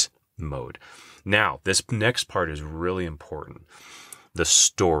freeze mode. Now, this next part is really important. The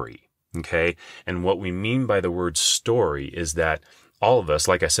story, okay? And what we mean by the word story is that all of us,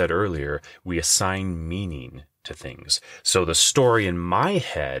 like I said earlier, we assign meaning to things. So the story in my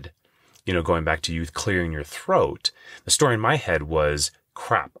head, you know, going back to you clearing your throat, the story in my head was,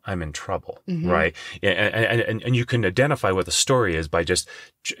 crap, I'm in trouble, right? And you can identify what the story is by just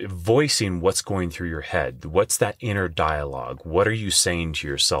voicing what's going through your head. What's that inner dialogue? What are you saying to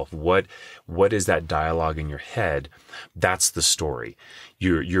yourself? What is that dialogue in your head? That's the story.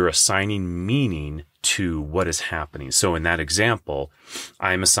 You're assigning meaning to what is happening. So in that example,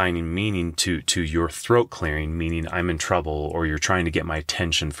 I'm assigning meaning to your throat clearing, meaning I'm in trouble or you're trying to get my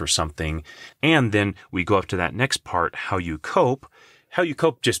attention for something. And then we go up to that next part, how you cope. How you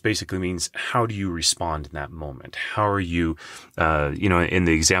cope just basically means how do you respond in that moment? How are you, in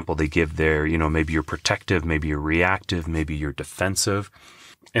the example they give there, you know, maybe you're protective, maybe you're reactive, maybe you're defensive.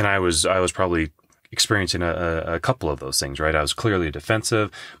 And I was probably experiencing a couple of those things, right? I was clearly defensive.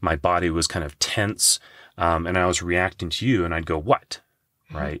 My body was kind of tense. And I was reacting to you and I'd go, what?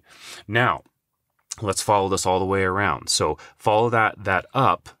 Right? Now, let's follow this all the way around. So follow that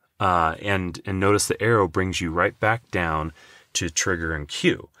up. and notice the arrow brings you right back down to trigger and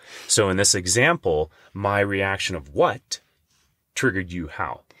cue. So in this example, my reaction of what triggered you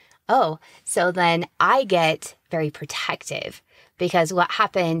how? Oh, so then I get very protective, because what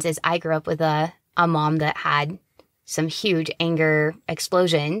happens is I grew up with a mom that had some huge anger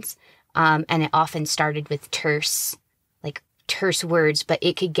explosions, and it often started with terse words, but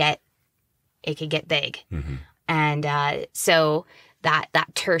it could get big. Mm-hmm. And so that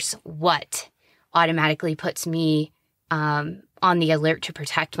terse what automatically puts me on the alert to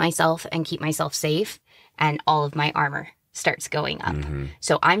protect myself and keep myself safe, and all of my armor starts going up. Mm-hmm.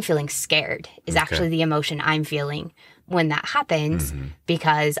 So I'm feeling scared is actually the emotion I'm feeling when that happens,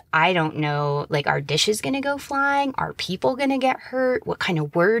 because I don't know, like, are dishes going to go flying? Are people going to get hurt? What kind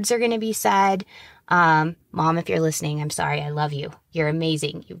of words are going to be said? Mom, if you're listening, I'm sorry. I love you. You're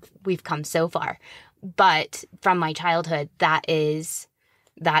amazing. We've come so far. But from my childhood, that's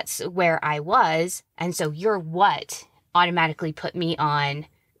where I was. And so your what automatically put me on,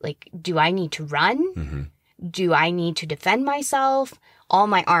 like, do I need to run? Mm-hmm. Do I need to defend myself? All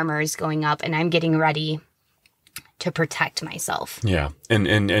my armor is going up, and I'm getting ready to protect myself. Yeah.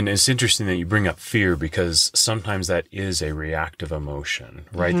 And it's interesting that you bring up fear, because sometimes that is a reactive emotion,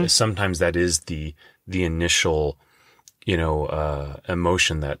 right? Mm-hmm. Sometimes that is the initial,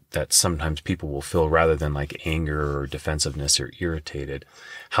 emotion that sometimes people will feel, rather than like anger or defensiveness or irritated.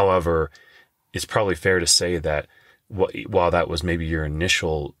 However, it's probably fair to say that while that was maybe your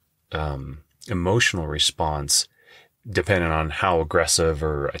initial emotional response, depending on how aggressive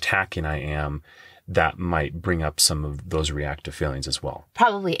or attacking I am, that might bring up some of those reactive feelings as well.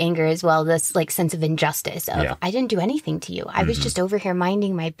 Probably anger as well. This like sense of injustice of, I didn't do anything to you. I was just over here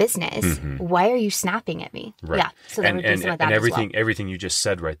minding my business. Mm-hmm. Why are you snapping at me? Right. Yeah. So there would be some of that everything, as well. everything you just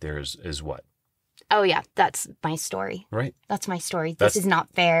said right there is what? Oh yeah, that's my story. Right. That's my story. This is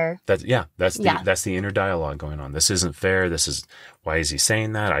not fair. That's the inner dialogue going on. This isn't fair. Why is he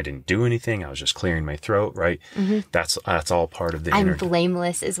saying that? I didn't do anything. I was just clearing my throat, right? Mm-hmm. That's all part of the I'm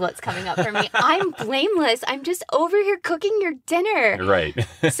blameless is what's coming up for me. I'm blameless. I'm just over here cooking your dinner. Right.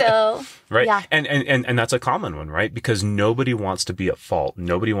 So, right. Yeah. And that's a common one, right? Because nobody wants to be at fault.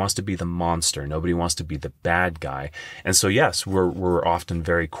 Nobody wants to be the monster. Nobody wants to be the bad guy. And so yes, we're often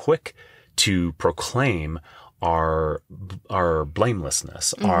very quick to proclaim our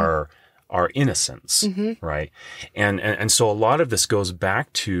blamelessness, mm-hmm. our innocence, mm-hmm. right? And so a lot of this goes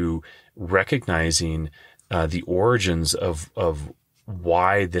back to recognizing the origins of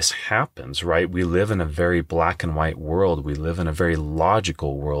why this happens, right? We live in a very black and white world. We live in a very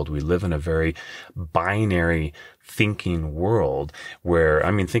logical world. We live in a very binary thinking world where,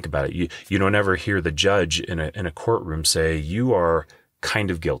 I mean, think about it. You don't ever hear the judge in a courtroom say, you are kind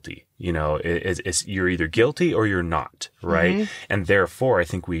of guilty. It's you're either guilty or you're not, right? Mm-hmm. And therefore, I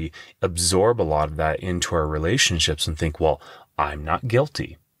think we absorb a lot of that into our relationships and think, well, I'm not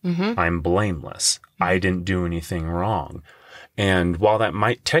guilty. Mm-hmm. I'm blameless. I didn't do anything wrong. And while that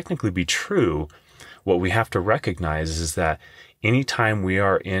might technically be true, what we have to recognize is that anytime we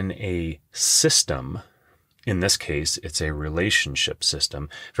are in a system, in this case, it's a relationship system.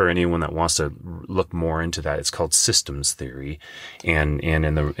 For anyone that wants to look more into that, it's called systems theory. And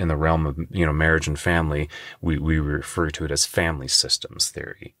in the realm of, marriage and family, we refer to it as family systems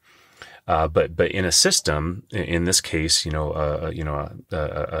theory. But in a system, in this case, two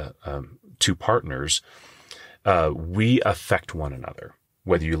partners, we affect one another.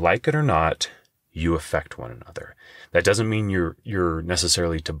 Whether you like it or not, you affect one another. That doesn't mean you're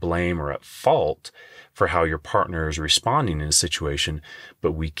necessarily to blame or at fault for how your partner is responding in a situation,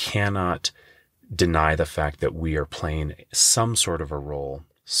 but we cannot deny the fact that we are playing some sort of a role,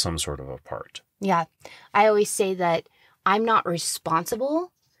 some sort of a part. Yeah. I always say that I'm not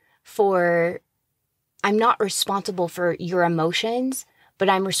responsible for your emotions, but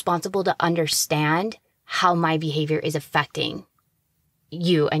I'm responsible to understand how my behavior is affecting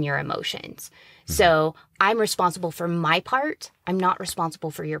you and your emotions. Mm-hmm. So I'm responsible for my part. I'm not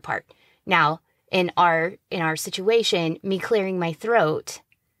responsible for your part. Now, in our situation, me clearing my throat,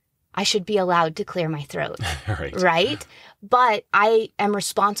 I should be allowed to clear my throat. Right? But I am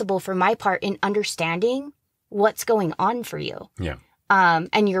responsible for my part in understanding what's going on for you. Yeah.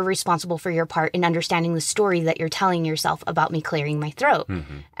 And you're responsible for your part in understanding the story that you're telling yourself about me clearing my throat.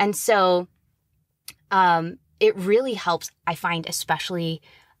 Mm-hmm. And so it really helps, I find, especially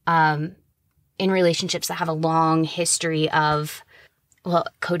in relationships that have a long history of,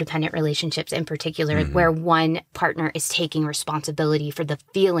 codependent relationships in particular, mm-hmm. where one partner is taking responsibility for the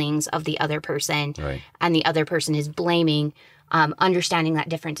feelings of the other person, right. and the other person is blaming. Understanding that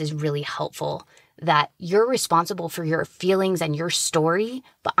difference is really helpful that you're responsible for your feelings and your story,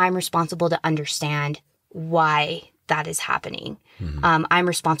 but I'm responsible to understand why that is happening. I'm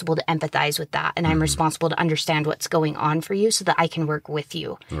responsible to empathize with that, and I'm responsible to understand what's going on for you so that I can work with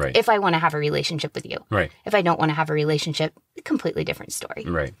you. Right. If I want to have a relationship with you. Right. If I don't want to have a relationship, a completely different story.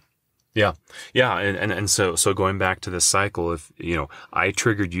 Right. Yeah. Yeah. And so going back to this cycle, if, I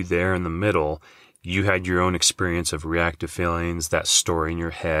triggered you there in the middle, you had your own experience of reactive feelings, that story in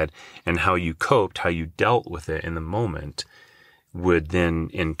your head, and how you coped, how you dealt with it in the moment would then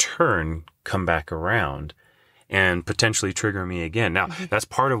in turn come back around and potentially trigger me again. Now, that's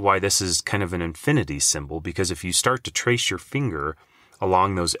part of why this is kind of an infinity symbol, because if you start to trace your finger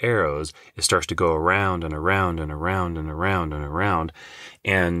along those arrows, it starts to go around and around and around and around and around.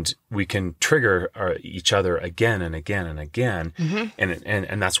 And we can trigger each other again and again and again.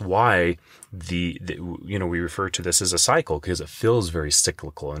 And that's why we refer to this as a cycle, because it feels very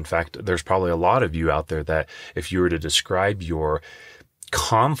cyclical. In fact, there's probably a lot of you out there that if you were to describe your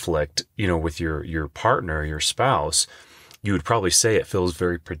conflict, with your partner, your spouse, you would probably say it feels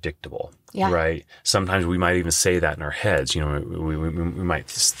very predictable. Yeah. Right. Sometimes we might even say that in our heads. We might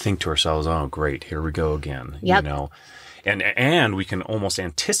think to ourselves, "Oh, great, here we go again." Yep. And we can almost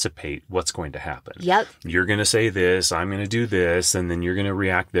anticipate what's going to happen. Yep. You're going to say this, I'm going to do this, and then you're going to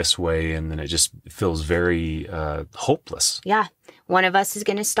react this way, and then it just feels very hopeless. Yeah. One of us is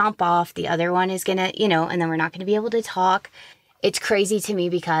going to stomp off, the other one is going to, and then we're not going to be able to talk. It's crazy to me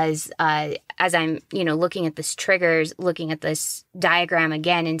because as I'm, looking at this triggers, looking at this diagram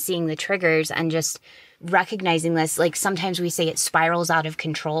again and seeing the triggers and just recognizing this, like sometimes we say it spirals out of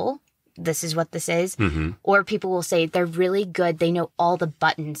control. This is what this is. Or people will say they're really good. They know all the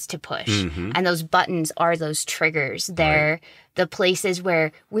buttons to push. And those buttons are those triggers. They're the places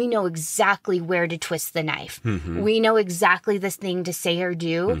where we know exactly where to twist the knife. We know exactly this thing to say or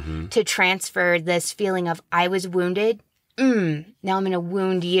do to transfer this feeling of I was wounded. Now I'm going to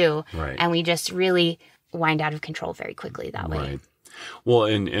wound you. Right. And we just really wind out of control very quickly that way. Right. Well,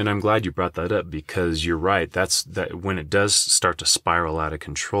 and I'm glad you brought that up, because you're right. That's when it does start to spiral out of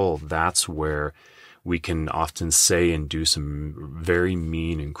control, that's where we can often say and do some very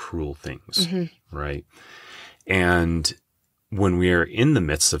mean and cruel things. Right. And when we are in the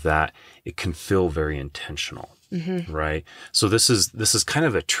midst of that, it can feel very intentional. Right. So this is kind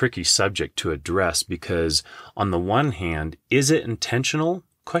of a tricky subject to address, because on the one hand, is it intentional? ?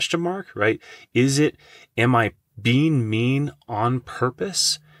 Right. Am I being mean on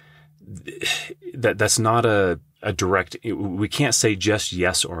purpose? That's not a direct, we can't say just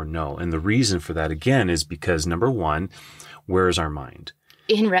yes or no. And the reason for that, again, is because number one, where is our mind?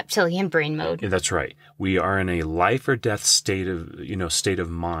 In reptilian brain mode. That's right. We are in a life or death state of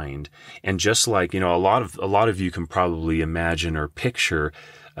mind. And just like, a lot of you can probably imagine or picture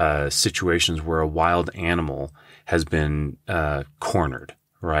situations where a wild animal has been cornered.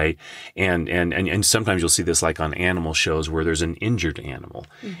 Right. And sometimes you'll see this like on animal shows where there's an injured animal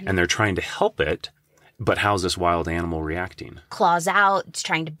and they're trying to help it. But how's this wild animal reacting? Claws out, it's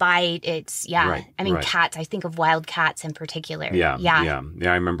trying to bite. It's, Right, I mean, right. Cats, I think of wild cats in particular. Yeah.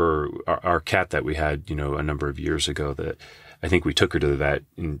 I remember our cat that we had, a number of years ago, that I think we took her to the vet,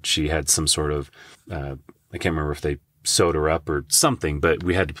 and she had some sort of, I can't remember if they sewed her up or something, but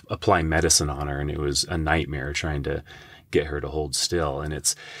we had to apply medicine on her, and it was a nightmare trying to get her to hold still. And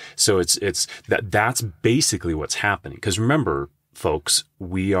it's that's basically what's happening. Because remember, folks,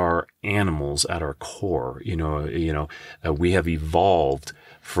 we are animals at our core. We have evolved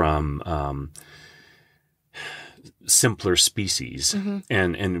from simpler species,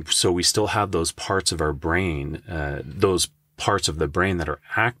 and so we still have those parts of our brain, those parts of the brain that are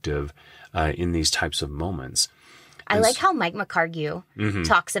active in these types of moments. I like how Mike McCargue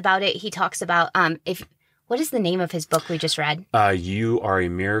talks about it. He talks about what is the name of his book we just read? You Are a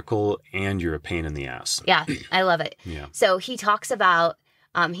Miracle and You're a Pain in the Ass. Yeah, I love it. Yeah. So he talks about,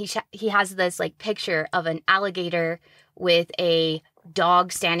 he has this like picture of an alligator with a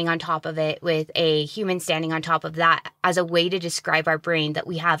dog standing on top of it, with a human standing on top of that, as a way to describe our brain, that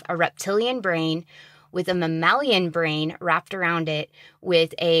we have a reptilian brain with a mammalian brain wrapped around it,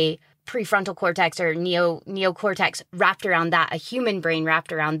 with a prefrontal cortex or neocortex wrapped around that, a human brain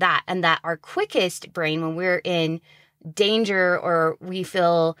wrapped around that, and that our quickest brain, when we're in danger or we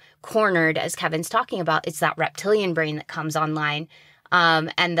feel cornered, as Kevin's talking about, it's that reptilian brain that comes online,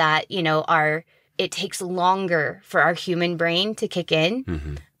 and that it takes longer for our human brain to kick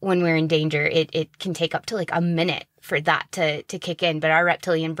in, when we're in danger, it can take up to like a minute for that to kick in. But our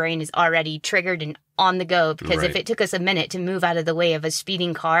reptilian brain is already triggered and on the go, because if it took us a minute to move out of the way of a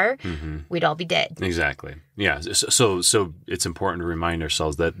speeding car, we'd all be dead. Exactly. Yeah. So it's important to remind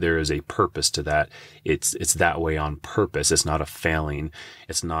ourselves that there is a purpose to that. It's that way on purpose. It's not a failing.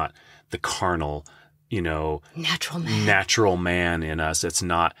 It's not the carnal, natural man in us. It's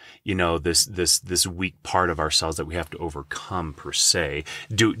not, this weak part of ourselves that we have to overcome per se.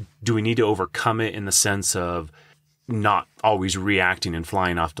 Do we need to overcome it in the sense of not always reacting and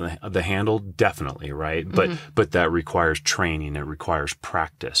flying off the handle? Definitely, right? But that requires training. It requires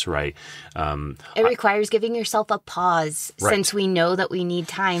practice, right? It requires giving yourself a pause, since we know that we need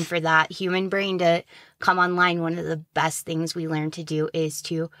time for that human brain to come online. One of the best things we learn to do is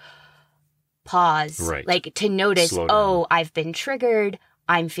to pause, like to notice, I've been triggered.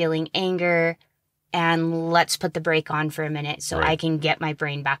 I'm feeling anger, and let's put the brake on for a minute so I can get my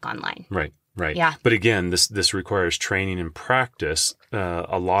brain back online. Right. Yeah. But again, this requires training and practice,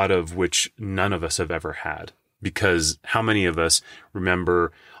 a lot of which none of us have ever had. Because how many of us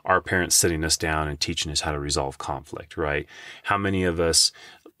remember our parents sitting us down and teaching us how to resolve conflict, right? How many of us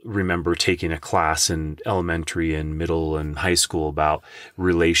remember taking a class in elementary and middle and high school about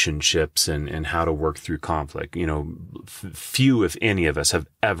relationships and how to work through conflict? Few, if any of us, have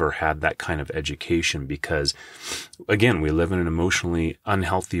ever had that kind of education, because again, we live in an emotionally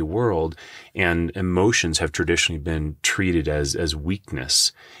unhealthy world, and emotions have traditionally been treated as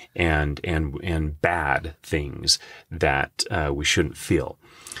weakness and bad things that we shouldn't feel.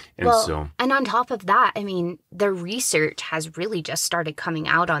 And on top of that, I mean, the research has really just started coming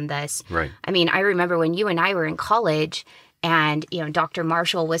out on this. Right. I mean, I remember when you and I were in college, and, Dr.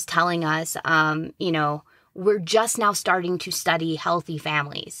 Marshall was telling us, we're just now starting to study healthy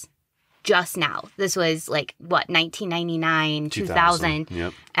families. Just now. This was 1999, 2000.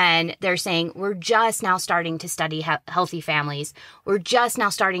 Yep. And they're saying, we're just now starting to study healthy families. We're just now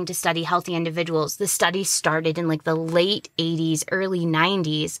starting to study healthy individuals. The study started in the late 80s, early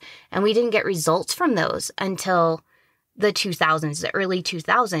 90s, and we didn't get results from those until the 2000s, the early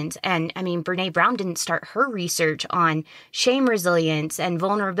 2000s. And I mean, Brene Brown didn't start her research on shame resilience and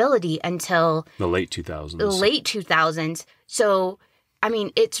vulnerability until the late 2000s. So, I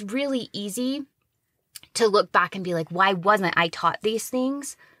mean, it's really easy to look back and be like, why wasn't I taught these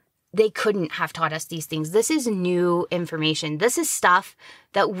things? They couldn't have taught us these things. This is new information. This is stuff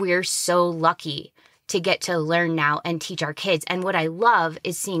that we're so lucky to get to learn now and teach our kids. And what I love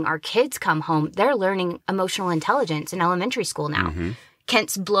is seeing our kids come home. They're learning emotional intelligence in elementary school now. Mm-hmm.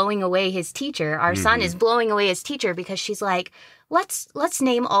 Kent's blowing away his teacher. Our son is blowing away his teacher, because she's like, let's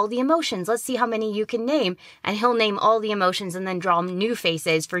name all the emotions. Let's see how many you can name. And he'll name all the emotions and then draw new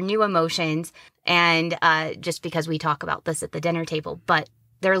faces for new emotions. And just because we talk about this at the dinner table, but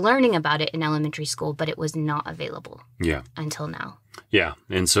they're learning about it in elementary school, but it was not available until now. Yeah.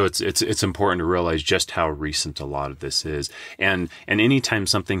 And so it's important to realize just how recent a lot of this is. And anytime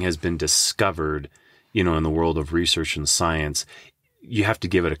something has been discovered, in the world of research and science, you have to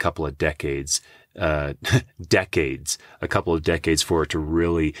give it a couple of decades for it to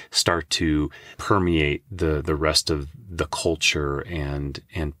really start to permeate the rest of the culture and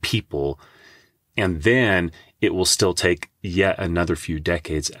people. And then it will still take yet another few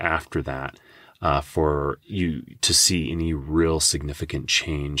decades after that for you to see any real significant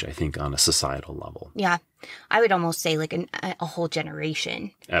change, I think, on a societal level. Yeah. I would almost say a whole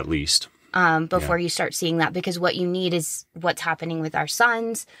generation. At least. Before you start seeing that, because what you need is what's happening with our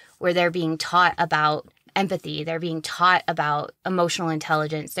sons, where they're being taught about empathy. They're being taught about emotional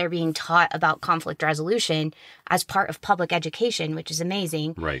intelligence. They're being taught about conflict resolution as part of public education, which is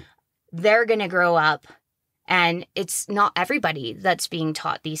amazing. Right. They're going to grow up, and it's not everybody that's being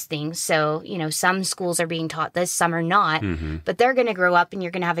taught these things. So, some schools are being taught this, some are not, but they're going to grow up, and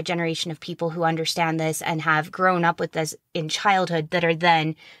you're going to have a generation of people who understand this and have grown up with this in childhood that are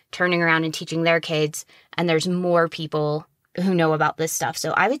then turning around and teaching their kids. And there's more people who know about this stuff.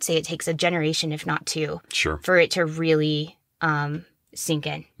 So I would say it takes a generation, if not two, for it to really sink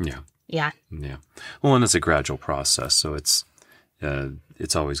in. Yeah. Yeah. Yeah. Well, and it's a gradual process. So it's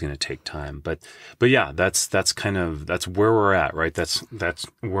always going to take time, but yeah, that's where we're at, right? That's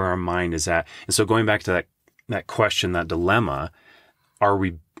where our mind is at. And so going back to that question, that dilemma, are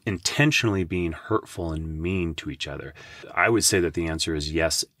we intentionally being hurtful and mean to each other? I would say that the answer is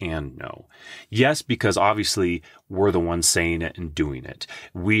yes and no. Yes, because obviously we're the ones saying it and doing it.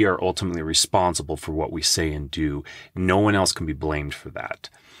 We are ultimately responsible for what we say and do. No one else can be blamed for that.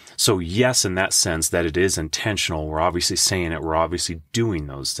 So yes, in that sense, that it is intentional. We're obviously saying it. We're obviously doing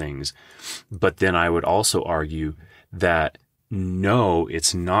those things. But then I would also argue that no,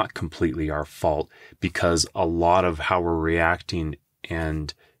 it's not completely our fault, because a lot of how we're reacting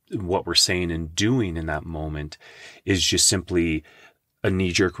and what we're saying and doing in that moment is just simply a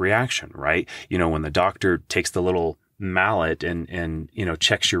knee-jerk reaction, right? When the doctor takes the little mallet and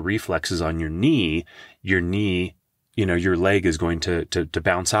checks your reflexes on your knee, your leg is going to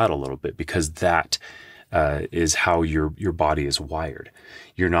bounce out a little bit, because that is how your body is wired.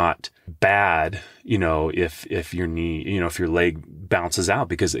 You're not bad, if your knee, if your leg bounces out,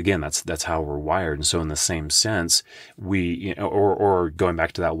 because again, that's how we're wired. And so in the same sense, or going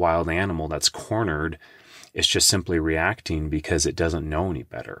back to that wild animal that's cornered, it's just simply reacting because it doesn't know any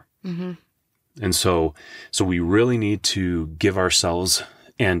better. Mm-hmm. And so we really need to give ourselves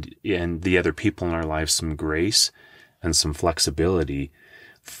and the other people in our lives some grace and some flexibility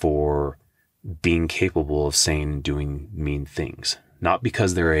for being capable of saying and doing mean things. Not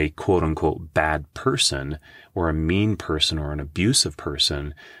because they're a quote unquote bad person or a mean person or an abusive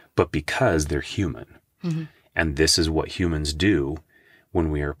person, but because they're human. Mm-hmm. And this is what humans do when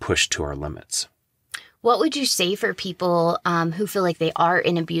we are pushed to our limits. What would you say for people who feel like they are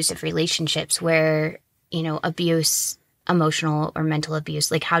in abusive relationships where, abuse, emotional or mental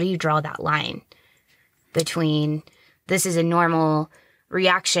abuse, like how do you draw that line between this is a normal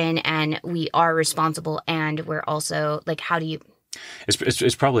reaction and we are responsible and we're also like, how do you...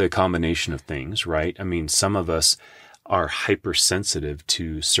 It's probably a combination of things, right? I mean, some of us are hypersensitive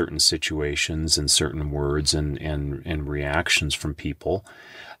to certain situations and certain words and reactions from people.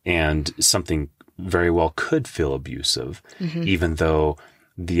 And something very well could feel abusive, mm-hmm. even though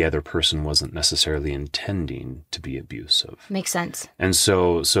the other person wasn't necessarily intending to be abusive. Makes sense. And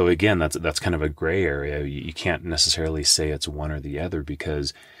so again, that's kind of a gray area. You can't necessarily say it's one or the other,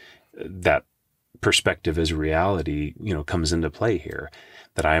 because that perspective as reality, comes into play here,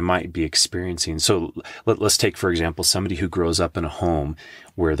 that I might be experiencing. So let's take, for example, somebody who grows up in a home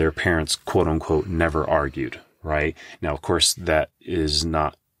where their parents, quote unquote, never argued, right? Now, of course, that is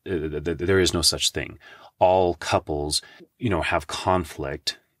not, there is no such thing. All couples, have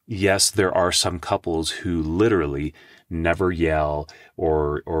conflict. Yes, there are some couples who literally never yell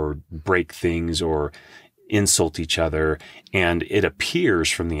or break things or insult each other. And it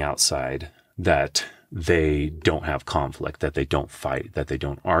appears from the outside that they don't have conflict, that they don't fight, that they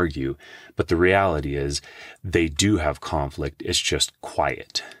don't argue. But the reality is they do have conflict. It's just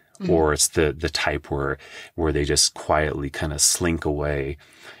quiet. Mm-hmm. Or it's the type where they just quietly kind of slink away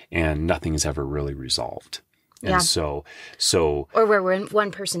and nothing is ever really resolved. And so, or where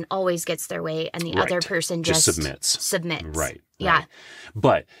one person always gets their way and the other person just submits. Right. Yeah.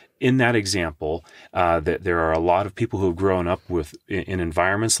 But in that example, that there are a lot of people who have grown up in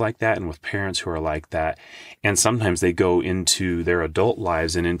environments like that and with parents who are like that. And sometimes they go into their adult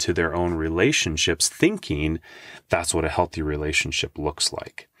lives and into their own relationships thinking that's what a healthy relationship looks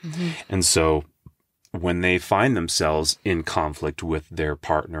like. Mm-hmm. And so when they find themselves in conflict with their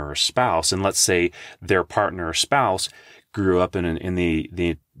partner or spouse, and let's say their partner or spouse grew up in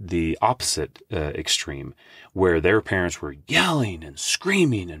the opposite extreme, where their parents were yelling and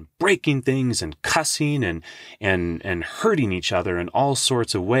screaming and breaking things and cussing and hurting each other in all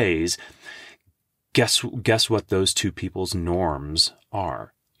sorts of ways, guess what those two people's norms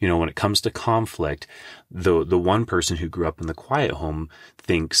are? When it comes to conflict, the one person who grew up in the quiet home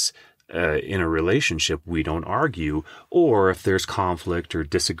thinks, in a relationship, we don't argue, or if there's conflict or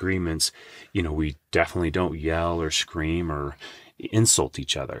disagreements, we definitely don't yell or scream or insult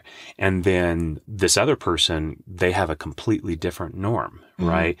each other. And then this other person, they have a completely different norm, mm-hmm.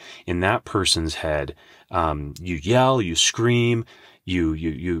 right? In that person's head, you yell, you scream,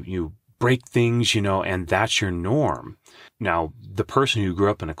 you break things, and that's your norm. Now, the person who grew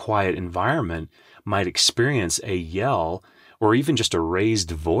up in a quiet environment might experience a yell or even just a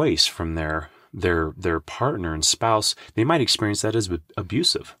raised voice from their partner and spouse. They might experience that as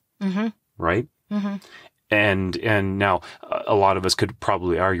abusive, mm-hmm. right? Mm-hmm. And now a lot of us could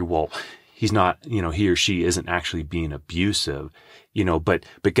probably argue, well, he's not, he or she isn't actually being abusive,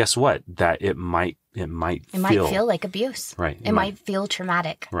 but guess what? That it might feel like abuse. Right. It might feel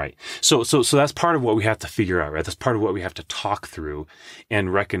traumatic. Right. So that's part of what we have to figure out, right? That's part of what we have to talk through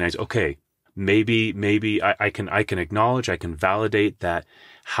and recognize, okay, maybe I can acknowledge, I can validate that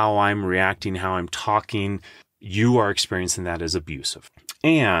how I'm reacting, how I'm talking, you are experiencing that as abusive.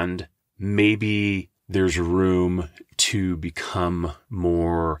 And maybe there's room to become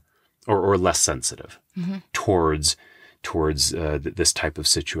more or less sensitive mm-hmm. towards this type of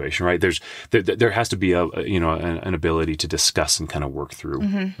situation, right? There has to be an ability to discuss and kind of work through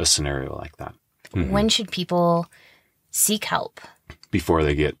mm-hmm. a scenario like that. Mm-hmm. When should people seek help? Before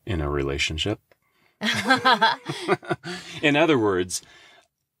they get in a relationship. In other words,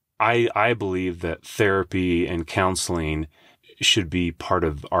 I believe that therapy and counseling should be part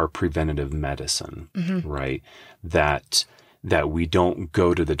of our preventative medicine, right? That we don't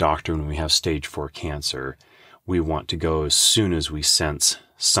go to the doctor when we have stage 4 cancer. We want to go as soon as we sense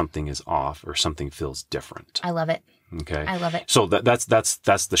something is off or something feels different. I love it. Okay. I love it. So that's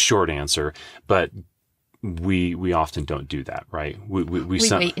the short answer, but we often don't do that, right? We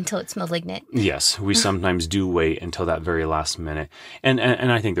wait until it's malignant. Yes, we sometimes do wait until that very last minute. And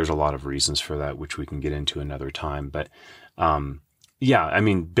I think there's a lot of reasons for that, which we can get into another time. But yeah, I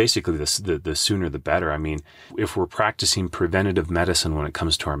mean, basically the sooner the better. I mean, if we're practicing preventative medicine when it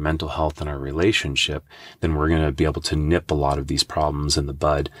comes to our mental health and our relationship, then we're going to be able to nip a lot of these problems in the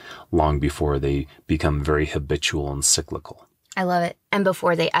bud long before they become very habitual and cyclical. I love it. And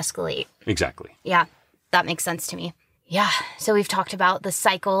before they escalate. Exactly. Yeah, that makes sense to me. Yeah. So we've talked about the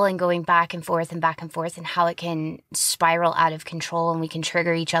cycle and going back and forth and how it can spiral out of control and we can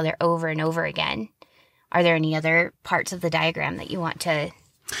trigger each other over and over again. Are there any other parts of the diagram that you want to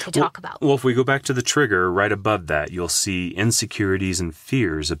talk about? Well, if we go back to the trigger, right above that, you'll see insecurities and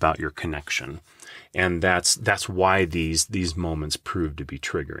fears about your connection. And that's why these moments prove to be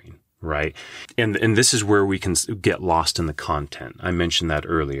triggering, right? And this is where we can get lost in the content. I mentioned that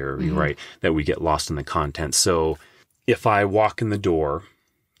earlier, right? That we get lost in the content. So if I walk in the door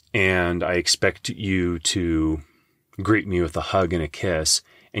and I expect you to greet me with a hug and a kiss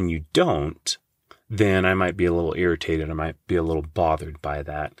and you don't, then I might be a little irritated. I might be a little bothered by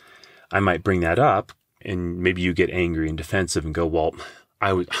that. I might bring that up and maybe you get angry and defensive and go, well,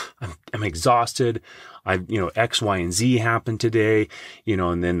 I'm exhausted. X, Y, and Z happened today,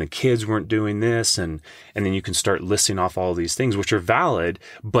 and then the kids weren't doing this. And then you can start listing off all these things, which are valid,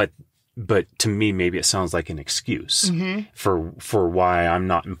 but to me, maybe it sounds like an excuse for why I'm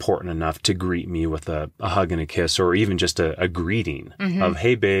not important enough to greet me with a hug and a kiss, or even just a greeting of,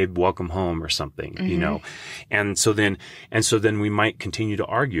 hey, babe, welcome home or something, And so then we might continue to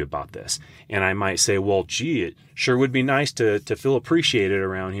argue about this. And I might say, well, gee, it sure would be nice to feel appreciated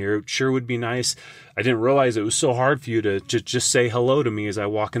around here. It sure would be nice. I didn't realize it was so hard for you to just say hello to me as I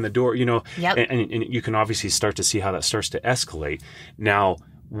walk in the door, Yep. And you can obviously start to see how that starts to escalate. Now,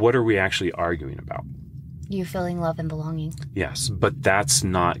 what are we actually arguing about? You feeling love and belonging. Yes, but that's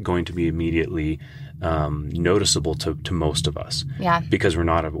not going to be immediately noticeable to most of us. Yeah. Because we're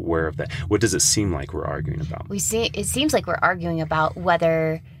not aware of that. What does it seem like we're arguing about? It seems like we're arguing about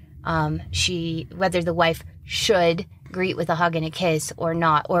whether the wife should greet with a hug and a kiss or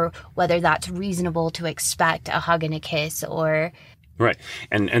not, or whether that's reasonable to expect a hug and a kiss, or... Right.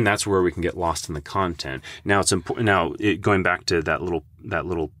 And that's where we can get lost in the content. Now it's important. Now, going back to that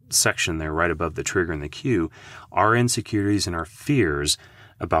little section there right above the trigger and the cue, our insecurities and our fears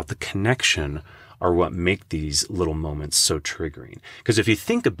about the connection are what make these little moments so triggering. Because if you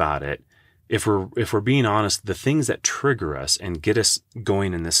think about it, if we're being honest, the things that trigger us and get us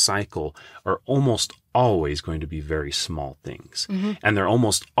going in this cycle are almost always going to be very small things. And they're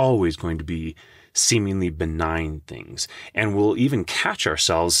almost always going to be seemingly benign things. And we'll even catch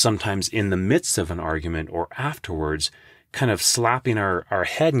ourselves sometimes in the midst of an argument or afterwards kind of slapping our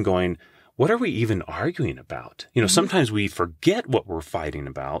head and going, what are we even arguing about? Sometimes we forget what we're fighting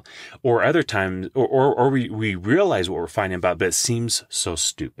about, or other times, or we realize what we're fighting about, but it seems so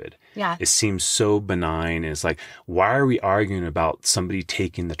stupid. Yeah. It seems so benign. It's like, why are we arguing about somebody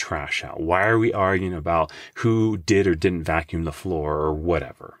taking the trash out? Why are we arguing about who did or didn't vacuum the floor or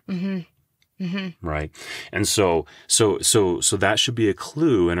whatever? Right. And so that should be a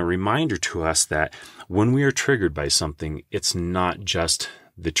clue and a reminder to us that when we are triggered by something, it's not just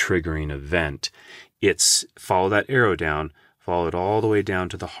the triggering event. It's follow that arrow down, follow it all the way down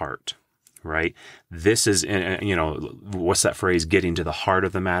to the heart, right? This is, what's that phrase? Getting to the heart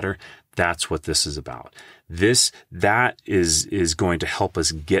of the matter. That's what this is about. That is going to help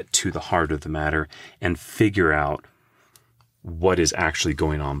us get to the heart of the matter and figure out what is actually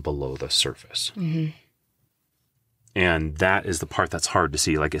going on below the surface. And that is the part that's hard to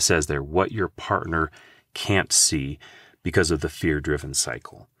see. Like it says there, what your partner can't see because of the fear-driven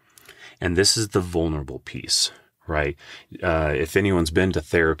cycle. And this is the vulnerable piece, right? If anyone's been to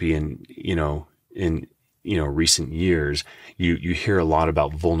therapy in recent years, you hear a lot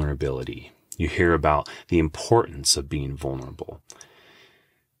about vulnerability. You hear about the importance of being vulnerable.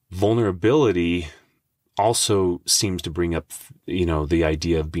 Vulnerability also seems to bring up, the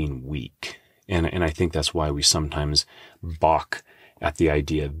idea of being weak. And I think that's why we sometimes balk at the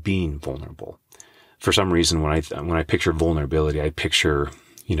idea of being vulnerable. For some reason, when I picture vulnerability, I picture,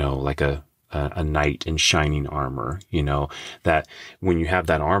 like a knight in shining armor, that when you have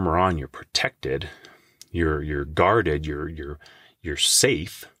that armor on, you're protected, you're guarded, you're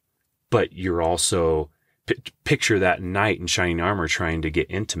safe, but you're also picture that knight in shining armor trying to get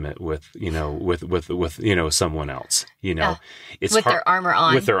intimate with someone else. It's with hard, their armor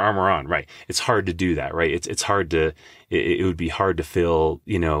on. With their armor on, right? It's hard to do that, right? It's hard to. It would be hard to feel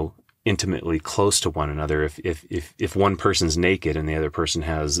intimately close to one another if one person's naked and the other person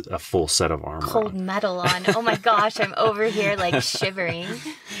has a full set of armor Cold on. metal on. Oh my gosh, I'm over here like shivering.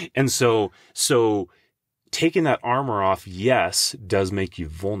 And so taking that armor off, yes, does make you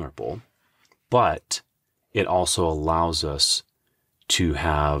vulnerable, but it also allows us to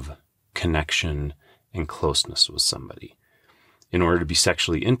have connection and closeness with somebody. In order to be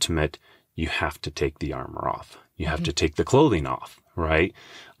sexually intimate, you have to take the armor off. You have to take the clothing off, right?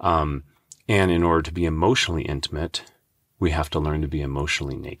 And in order to be emotionally intimate, we have to learn to be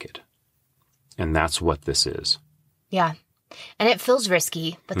emotionally naked. And that's what this is. Yeah. And it feels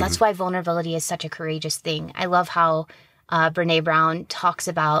risky, but that's why vulnerability is such a courageous thing. I love how Brene Brown talks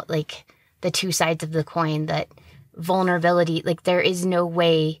about like the two sides of the coin, that vulnerability, like there is no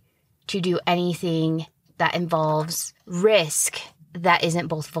way to do anything that involves risk that isn't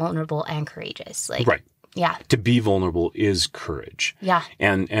both vulnerable and courageous. Like, right. Yeah. To be vulnerable is courage. Yeah.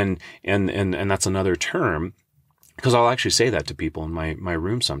 And that's another term, because I'll actually say that to people in my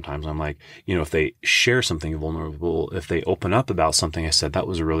room sometimes. I'm like, if they share something vulnerable, if they open up about something I said, that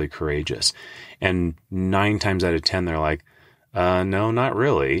was really courageous. And 9 times out of 10, they're like, no, not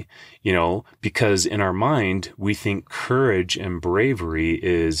really. Because in our mind, we think courage and bravery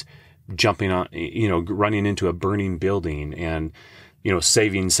is jumping on, running into a burning building and,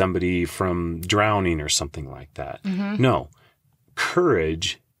 saving somebody from drowning or something like that. No,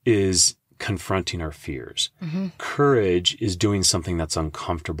 courage is confronting our fears. Courage is doing something that's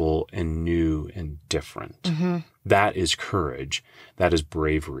uncomfortable and new and different. That is courage. That is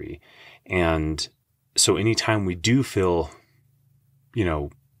bravery. And so anytime we do feel,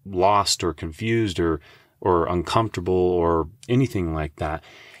 lost or confused or uncomfortable or anything like that,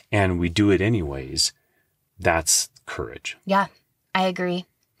 and we do it anyways, that's courage. Yeah, I agree.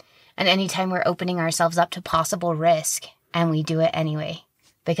 And anytime we're opening ourselves up to possible risk and we do it anyway,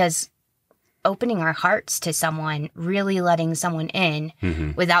 because opening our hearts to someone, really letting someone in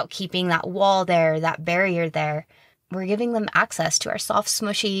without keeping that wall there, that barrier there, we're giving them access to our soft,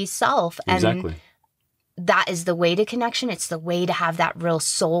 smushy self. And Exactly. that is the way to connection. It's the way to have that real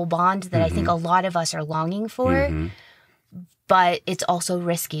soul bond that I think a lot of us are longing for. But it's also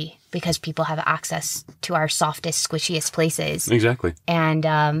risky because people have access to our softest, squishiest places. Exactly. And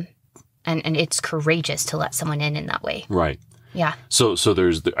it's courageous to let someone in that way. Right. Yeah. So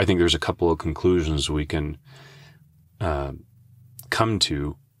I think there's a couple of conclusions we can come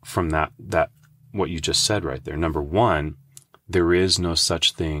to from that what you just said right there. Number one, there is no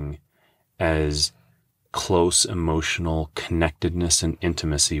such thing as close emotional connectedness and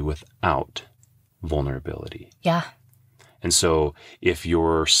intimacy without vulnerability. Yeah. And so if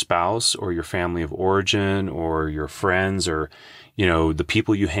your spouse or your family of origin or your friends or, the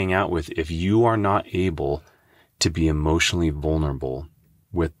people you hang out with, if you are not able to be emotionally vulnerable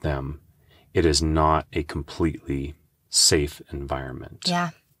with them, it is not a completely safe environment.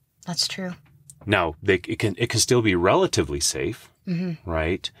 Yeah, that's true. Now, it can still be relatively safe,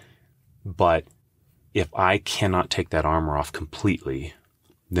 right? But if I cannot take that armor off completely,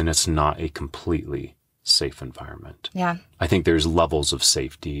 then it's not a completely safe environment. Yeah. I think there's levels of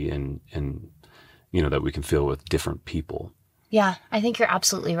safety and that we can feel with different people. Yeah, I think you're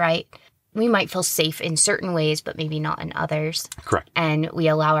absolutely right. We might feel safe in certain ways, but maybe not in others. Correct. And we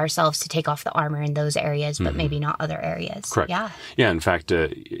allow ourselves to take off the armor in those areas, but maybe not other areas. Correct. Yeah. Yeah. In fact,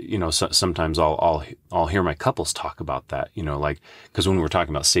 sometimes I'll hear my couples talk about that. Because when we're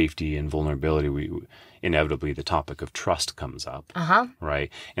talking about safety and vulnerability, we inevitably the topic of trust comes up. Right.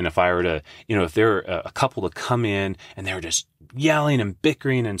 And if I were to, if there were a couple to come in and they were just yelling and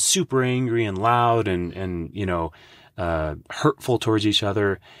bickering and super angry and loud and hurtful towards each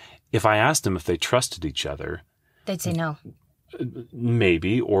other, if I asked them if they trusted each other, they'd say no.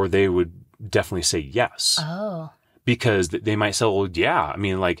 Maybe, or they would definitely say yes. Oh. Because they might say, well, yeah. I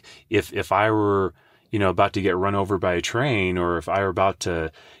mean, like if I were, about to get run over by a train, or if I were about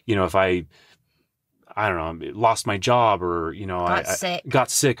to, if I don't know, lost my job, or, I got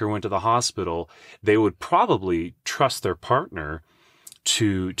sick or went to the hospital, they would probably trust their partner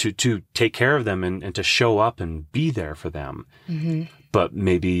to take care of them and to show up and be there for them. But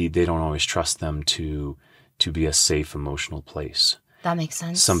maybe they don't always trust them to be a safe emotional place. That makes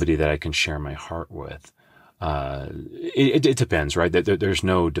sense. Somebody that I can share my heart with. It depends, right? There's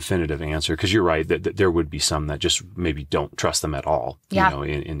no definitive answer, because you're right that there would be some that just maybe don't trust them at all,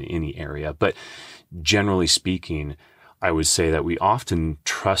 in any area. But generally speaking, I would say that we often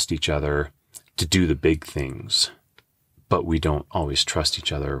trust each other to do the big things, but we don't always trust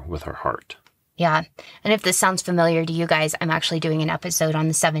each other with our heart. Yeah. And if this sounds familiar to you guys, I'm actually doing an episode on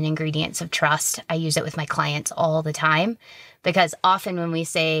the 7 ingredients of trust. I use it with my clients all the time, because often when we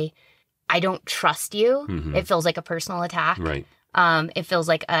say, I don't trust you, it feels like a personal attack. Right. It feels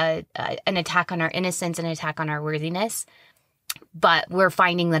like an attack on our innocence, an attack on our worthiness. But we're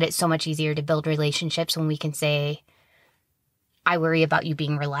finding that it's so much easier to build relationships when we can say, I worry about you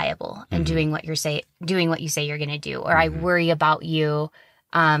being reliable and doing what you say you're going to do, or I worry about you,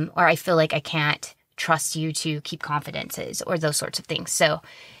 or I feel like I can't trust you to keep confidences, or those sorts of things. So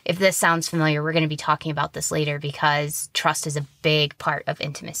if this sounds familiar, we're going to be talking about this later, because trust is a big part of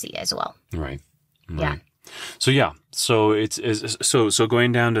intimacy as well. Right. Yeah. So so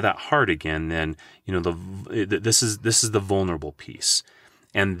going down to that heart again, then, this is the vulnerable piece.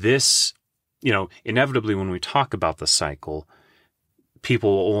 And this, inevitably when we talk about the cycle,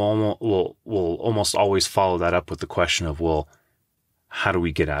 people will almost always follow that up with the question of, well, how do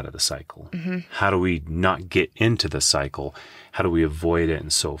we get out of the cycle? How do we not get into the cycle? How do we avoid it,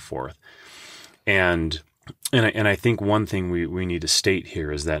 and so forth? And I think one thing we need to state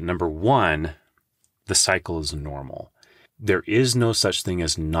here is that, number one, the cycle is normal. There is no such thing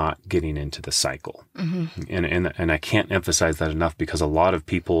as not getting into the cycle. And I can't emphasize that enough, because a lot of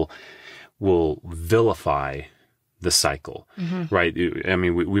people will vilify the cycle, right? I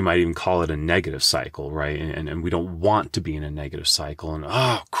mean, we might even call it a negative cycle, right? And we don't want to be in a negative cycle, and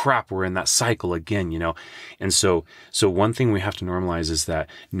oh crap, we're in that cycle again, And so one thing we have to normalize is that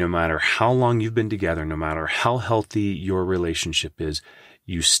no matter how long you've been together, no matter how healthy your relationship is,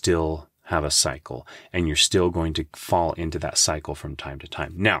 you still have a cycle, and you're still going to fall into that cycle from time to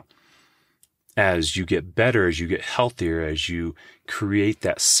time. Now, as you get better, as you get healthier, as you create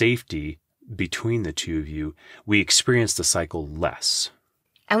that safety between the two of you, we experience the cycle less.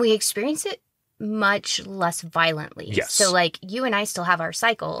 And we experience it much less violently. Yes. So like you and I still have our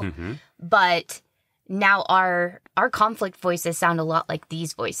cycle, but now our conflict voices sound a lot like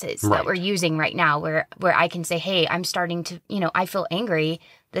these voices that we're using right now, where I can say, hey, I'm starting to, I feel angry.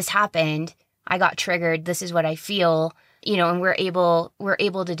 This happened. I got triggered. This is what I feel. And we're able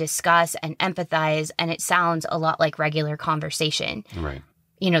to discuss and empathize, and it sounds a lot like regular conversation. Right.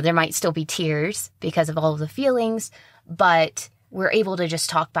 There might still be tears because of all of the feelings, but we're able to just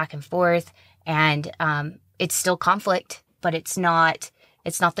talk back and forth, and it's still conflict, but it's not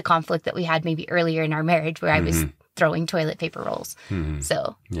the conflict that we had maybe earlier in our marriage, where I was throwing toilet paper rolls.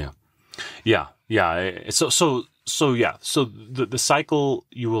 So yeah. So the cycle,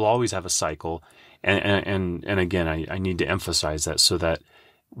 you will always have a cycle, and again, I need to emphasize that, so that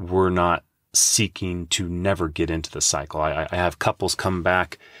we're not seeking to never get into the cycle. I have couples come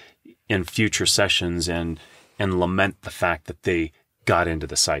back in future sessions and lament the fact that they got into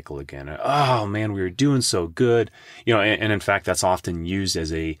the cycle again. Oh man, we were doing so good. And in fact, that's often used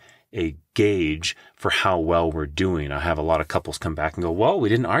as a gauge for how well we're doing. I have a lot of couples come back and go, well, we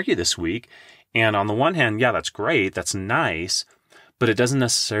didn't argue this week. And on the one hand, yeah, that's great. That's nice. But it doesn't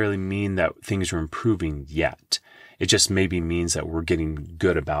necessarily mean that things are improving yet. It just maybe means that we're getting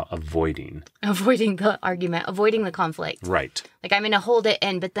good about avoiding the argument, avoiding the conflict. Right. Like I'm going to hold it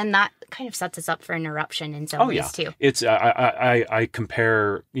in, but then that kind of sets us up for an eruption in some ways too. It's I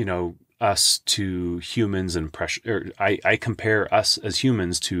compare us to humans and pressure. I compare us as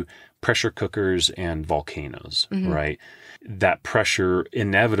humans to pressure cookers and volcanoes. Right. That pressure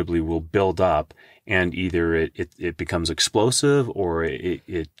inevitably will build up, and either it becomes explosive, or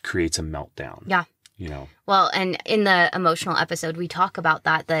it creates a meltdown. Yeah. Well, and in the emotional episode, we talk about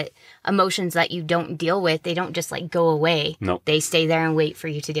that emotions that you don't deal with, they don't just like go away. Nope. They stay there and wait for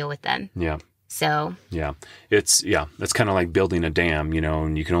you to deal with them. Yeah. So. Yeah. It's kind of like building a dam,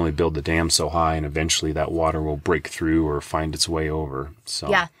 and you can only build the dam so high, and eventually that water will break through or find its way over. So.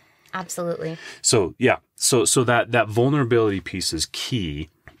 Yeah, absolutely. So, yeah. So that vulnerability piece is key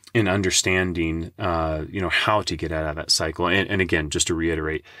in understanding, how to get out of that cycle. And again, just to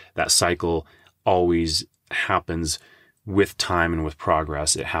reiterate, that cycle always happens with time and with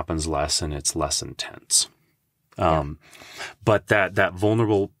progress. It happens less, and it's less intense. But that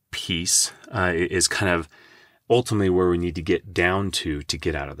vulnerable piece is kind of ultimately where we need to get down to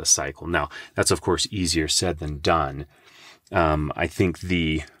get out of the cycle. Now, that's of course easier said than done. I think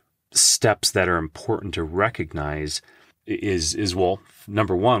the steps that are important to recognize is well,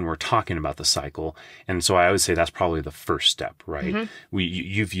 number one, we're talking about the cycle. And so I would say that's probably the first step, right?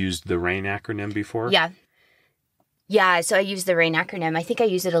 You've used the RAIN acronym before? Yeah. Yeah, so I use the RAIN acronym. I think I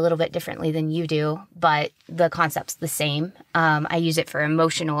use it a little bit differently than you do, but the concept's the same. I use it for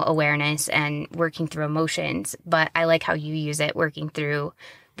emotional awareness and working through emotions, but I like how you use it working through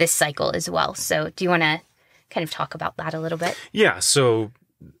this cycle as well. So do you want to kind of talk about that a little bit? Yeah, so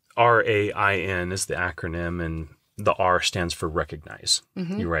RAIN is the acronym, and the R stands for recognize.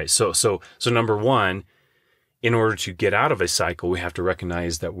 You're right. So number one, in order to get out of a cycle, we have to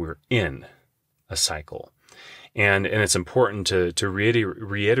recognize that we're in a cycle. And it's important to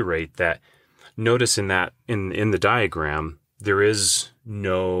reiterate that. Notice in the diagram, there is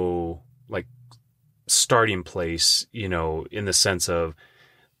no like starting place, in the sense of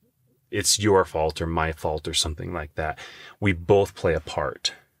it's your fault or my fault or something like that. We both play a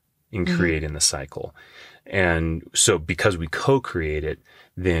part in creating the cycle. And so because we co-create it,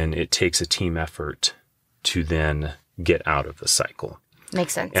 then it takes a team effort to then get out of the cycle.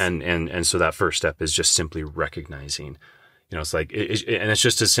 Makes sense. And so that first step is just simply recognizing, it's like, and it's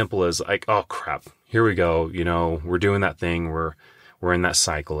just as simple as like, oh crap, here we go. We're doing that thing. We're in that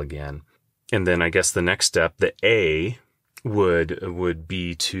cycle again. And then I guess the next step, the A would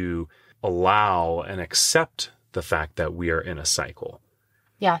be to allow and accept the fact that we are in a cycle.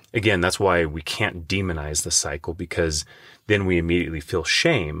 Yeah. Again, that's why we can't demonize the cycle, because then we immediately feel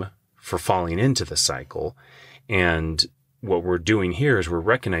shame for falling into the cycle. And what we're doing here is we're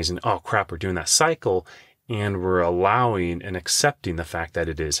recognizing, oh crap, we're doing that cycle, and we're allowing and accepting the fact that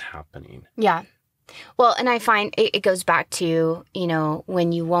it is happening. Yeah. Well, and I find it goes back to,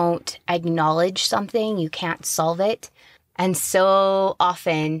 when you won't acknowledge something, you can't solve it. And so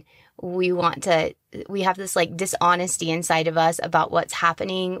often we have this like dishonesty inside of us about what's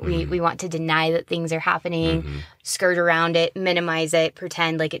happening. We want to deny that things are happening, skirt around it, minimize it,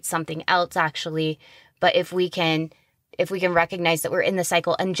 pretend like it's something else actually. But if we can recognize that we're in the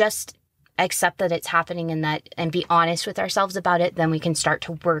cycle and just accept that it's happening and be honest with ourselves about it, then we can start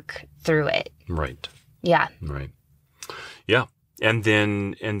to work through it. Right. Yeah. Right. Yeah. And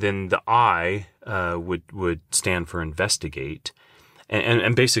then the I would stand for investigate.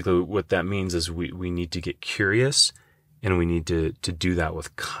 And basically what that means is we need to get curious, and we need to do that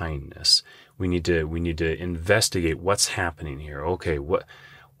with kindness. We need to investigate what's happening here. Okay, what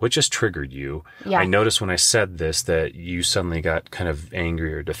just triggered you? Yeah. I noticed when I said this that you suddenly got kind of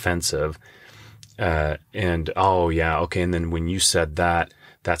angry or defensive. And oh yeah, okay. And then when you said that,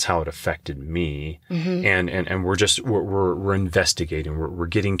 that's how it affected me. And we're investigating. We're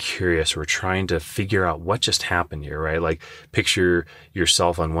getting curious. We're trying to figure out what just happened here, right? Like picture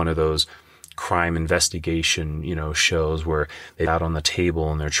yourself on one of those crime investigation, shows where they're out on the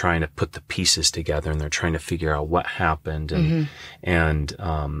table and they're trying to put the pieces together and they're trying to figure out what happened. And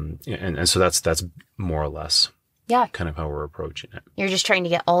so that's more or less kind of how we're approaching it. You're just trying to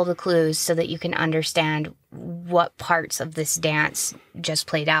get all the clues so that you can understand what parts of this dance just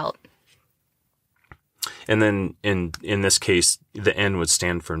played out. And then in this case, the N would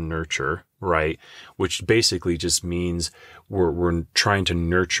stand for nurture, right? Which basically just means we're trying to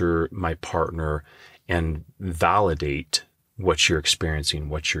nurture my partner and validate what you're experiencing,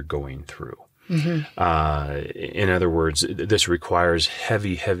 what you're going through. In other words, this requires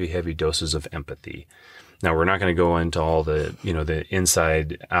heavy doses of empathy. Now, we're not going to go into all the, the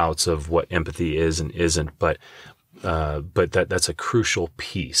inside outs of what empathy is and isn't, but that's a crucial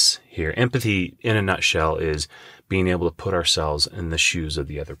piece here. Empathy, in a nutshell, is being able to put ourselves in the shoes of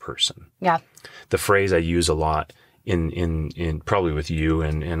the other person. Yeah. The phrase I use a lot in probably with you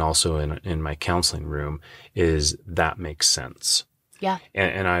and also in my counseling room is that makes sense. Yeah.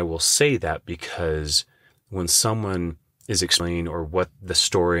 And I will say that because when someone is explaining or what the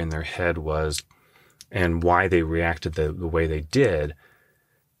story in their head was and why they reacted the way they did,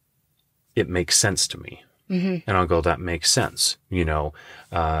 it makes sense to me. And I'll go, that makes sense. When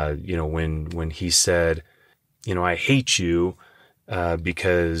he said, I hate you,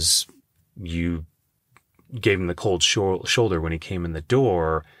 because you gave him the cold shoulder when he came in the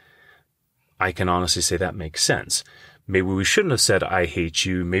door, I can honestly say that makes sense. Maybe we shouldn't have said, I hate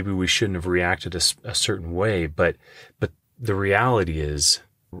you. Maybe we shouldn't have reacted a certain way, but the reality is,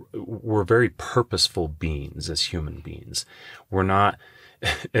 we're very purposeful beings as human beings. We're not,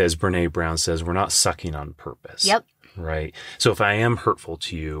 as Brene Brown says, we're not sucking on purpose. Yep. Right. So if I am hurtful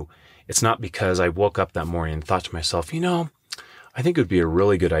to you, it's not because I woke up that morning and thought to myself, I think it would be a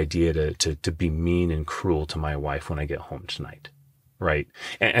really good idea to be mean and cruel to my wife when I get home tonight. Right.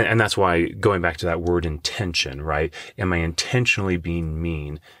 And that's why going back to that word intention, right? Am I intentionally being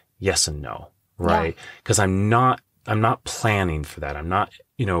mean? Yes and no. Right. Because I'm not planning for that. I'm not,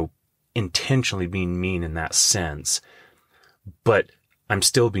 intentionally being mean in that sense, but I'm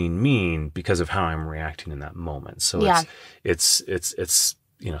still being mean because of how I'm reacting in that moment. So it's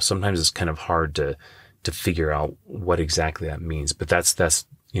sometimes it's kind of hard to figure out what exactly that means, but that's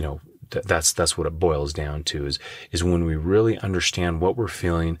what it boils down to is when we really understand what we're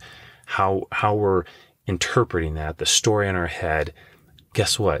feeling, how we're interpreting that, the story in our head.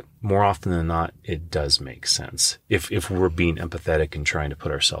 Guess what? More often than not, it does make sense if we're being empathetic and trying to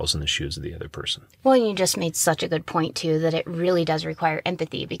put ourselves in the shoes of the other person. Well, you just made such a good point, too, that it really does require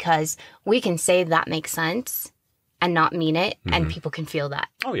empathy, because we can say that makes sense and not mean it, and people can feel that.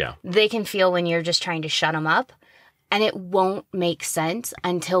 Oh, yeah. They can feel when you're just trying to shut them up, and it won't make sense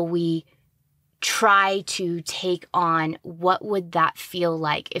until we try to take on what would that feel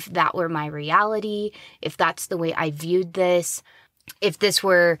like if that were my reality, if that's the way I viewed this. If this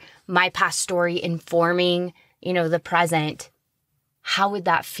were my past story informing, the present, how would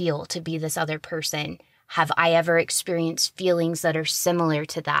that feel to be this other person? Have I ever experienced feelings that are similar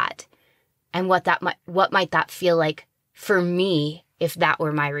to that? And what might that feel like for me if that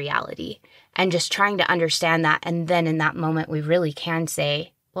were my reality? And just trying to understand that. And then in that moment, we really can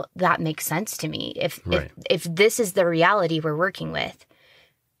say, well, that makes sense to me. If this is the reality we're working with,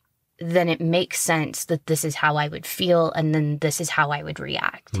 then it makes sense that this is how I would feel, and then this is how I would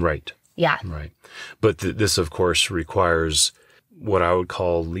react. Right. Yeah. Right. But this, of course, requires what I would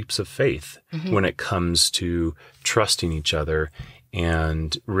call leaps of faith when it comes to trusting each other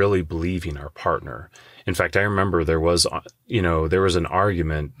and really believing our partner. In fact, I remember there was an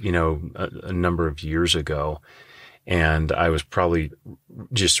argument, a number of years ago, and I was probably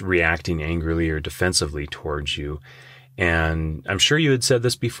just reacting angrily or defensively towards you. And I'm sure you had said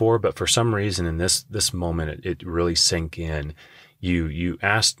this before, but for some reason in this moment, it really sank in. You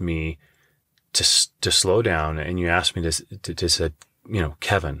asked me to slow down, and you asked me to say,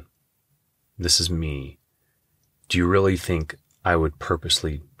 Kevin, this is me. Do you really think I would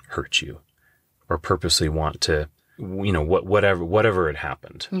purposely hurt you or purposely want to, whatever had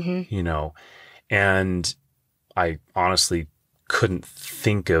happened, and I honestly couldn't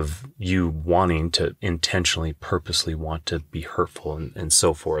think of you wanting to intentionally, purposely want to be hurtful and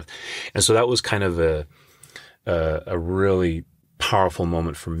so forth. And so that was kind of a really powerful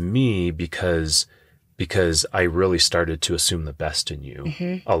moment for me because I really started to assume the best in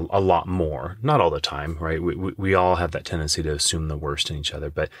you a lot more. Not all the time, right? We all have that tendency to assume the worst in each other,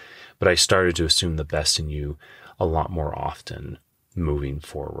 but I started to assume the best in you a lot more often moving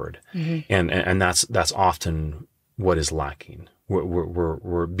forward. And that's often what is lacking.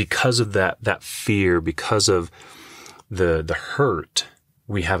 We're because of that fear, because of the hurt,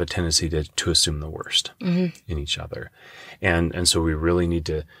 we have a tendency to assume the worst in each other. And so we really need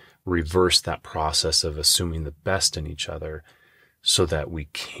to reverse that process of assuming the best in each other so that we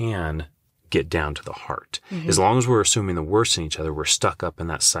can get down to the heart. As long as we're assuming the worst in each other, we're stuck up in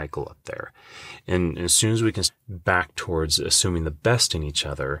that cycle up there. And as soon as we can back towards assuming the best in each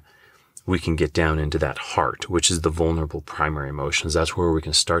other, we can get down into that heart, which is the vulnerable primary emotions. That's where we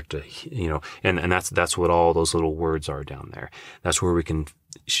can start to, and that's what all those little words are down there. That's where we can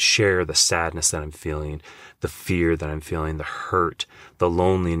share the sadness that I'm feeling, the fear that I'm feeling, the hurt, the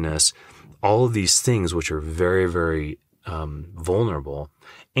loneliness, all of these things which are very, very vulnerable.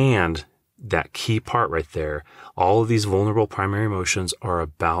 And that key part right there, all of these vulnerable primary emotions are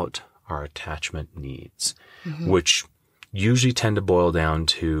about our attachment needs, which usually tend to boil down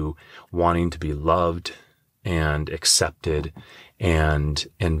to wanting to be loved and accepted and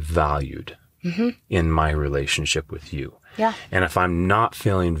valued in my relationship with you. Yeah. And if I'm not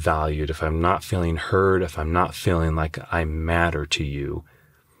feeling valued, if I'm not feeling heard, if I'm not feeling like I matter to you,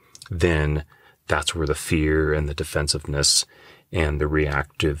 then that's where the fear and the defensiveness and the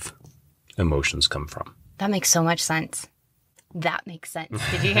reactive emotions come from. That makes so much sense. That makes sense.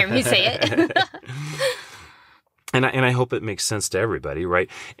 Did you hear me say it? And I hope it makes sense to everybody, right?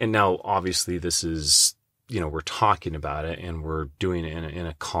 And now, obviously, this is, we're talking about it and we're doing it in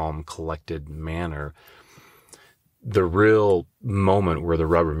a calm, collected manner. The real moment where the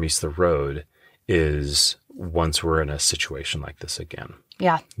rubber meets the road is once we're in a situation like this again.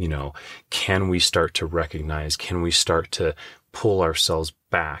 Yeah. Can we start to recognize, can we start to pull ourselves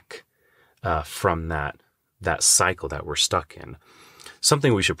back from that cycle that we're stuck in?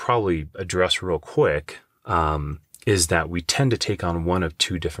 Something we should probably address real quick is that we tend to take on one of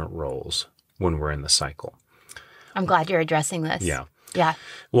two different roles when we're in the cycle. I'm glad you're addressing this. Yeah. Yeah.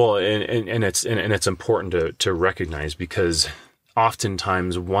 Well, and it's important to recognize, because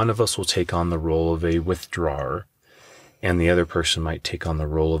oftentimes one of us will take on the role of a withdrawer and the other person might take on the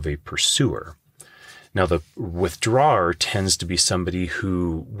role of a pursuer. Now, the withdrawer tends to be somebody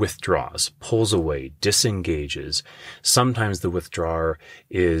who withdraws, pulls away, disengages. Sometimes the withdrawer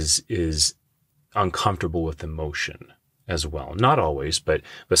is uncomfortable with emotion as well. Not always, but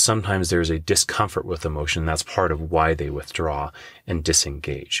sometimes there's a discomfort with emotion. That's part of why they withdraw and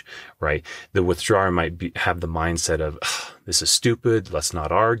disengage, right? The withdrawer might have the mindset of, this is stupid. Let's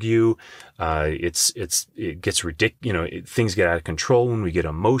not argue. It gets ridiculous. Things get out of control when we get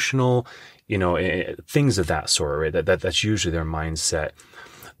emotional, things of that sort, right? That's usually their mindset.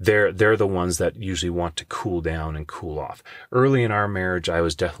 They're the ones that usually want to cool down and cool off. Early in our marriage, I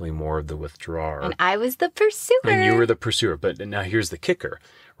was definitely more of the withdrawer. And I was the pursuer. And you were the pursuer. But now here's the kicker,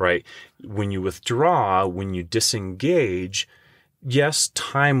 right? When you withdraw, when you disengage, yes,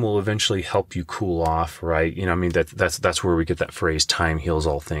 time will eventually help you cool off, right? That's where we get that phrase, time heals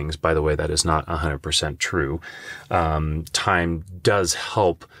all things. By the way, that is not 100% true. Time does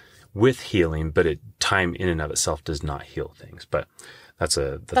help with healing, but time in and of itself does not heal things. But that's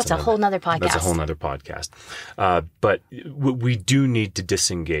a whole nother podcast. That's a whole nother podcast. But we do need to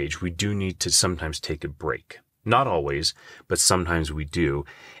disengage. We do need to sometimes take a break. Not always, but sometimes we do.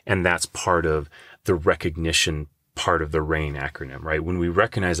 And that's part of the recognition part of the RAIN acronym, right? When we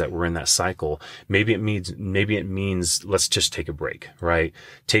recognize that we're in that cycle, maybe it means let's just take a break, right?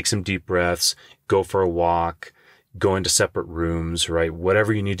 Take some deep breaths, go for a walk, go into separate rooms, right?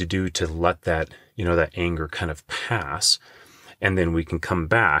 Whatever you need to do to let that, that anger kind of pass. And then we can come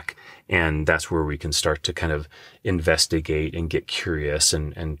back, and that's where we can start to kind of investigate and get curious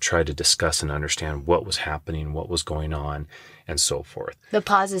and try to discuss and understand what was happening, what was going on, and so forth. The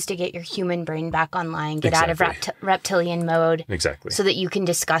pause is to get your human brain back online, get out of reptilian mode. Exactly. So that you can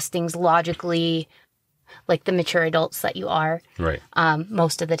discuss things logically, like the mature adults that you are. Right.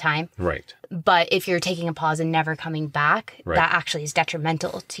 Most of the time. Right. But if you're taking a pause and never coming back, right, that actually is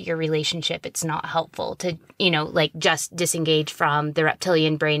detrimental to your relationship. It's not helpful to, just disengage from the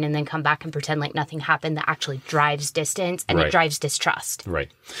reptilian brain and then come back and pretend like nothing happened. That actually drives distance and right, it drives distrust. Right.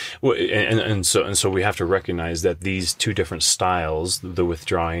 Well, and so we have to recognize that these two different styles, the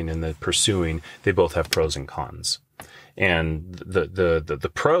withdrawing and the pursuing, they both have pros and cons. And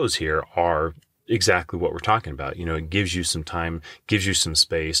the pros here are exactly what we're talking about. It gives you some time, gives you some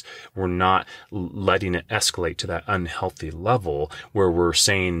space. We're not letting it escalate to that unhealthy level where we're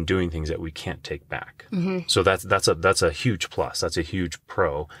saying, doing things that we can't take back. Mm-hmm. So that's a huge plus. That's a huge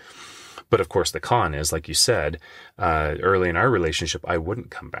pro. But of course the con is, like you said, early in our relationship, I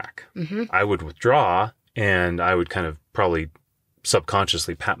wouldn't come back. Mm-hmm. I would withdraw, and I would kind of probably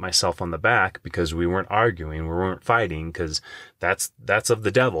subconsciously pat myself on the back because we weren't arguing, we weren't fighting, because that's of the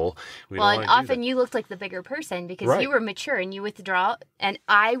devil. And often you looked like the bigger person because right, you were mature and you withdraw, and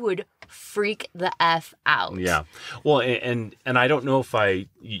I would freak the F out. Yeah. Well, and I don't know if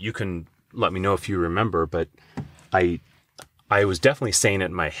you can let me know if you remember, but I was definitely saying it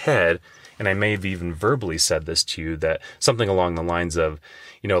in my head, and I may have even verbally said this to you, that something along the lines of,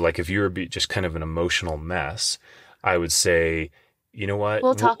 like if you were just kind of an emotional mess, I would say, you know what?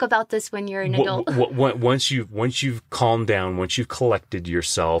 We'll talk about this when you're an adult. Once you've calmed down, once you've collected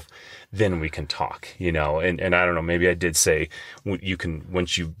yourself, then we can talk, and I don't know, maybe I did say you can,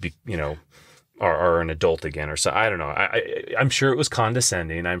 once you are an adult again, or so. I don't know. I'm sure it was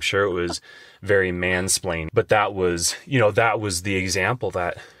condescending. I'm sure it was very mansplaining, but that was the example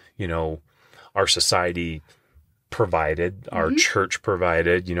that, our society provided, our mm-hmm, church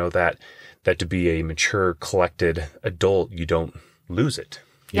provided, that to be a mature, collected adult, you don't lose it.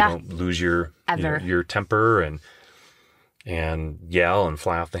 You don't lose your temper and yell and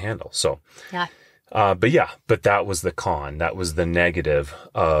fly off the handle. So, yeah. But that was the con. That was the negative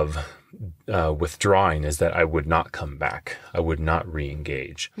of withdrawing, is that I would not come back. I would not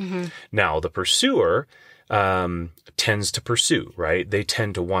re-engage. Mm-hmm. Now, the pursuer tends to pursue, right? They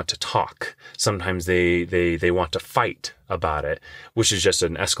tend to want to talk. Sometimes they want to fight about it, which is just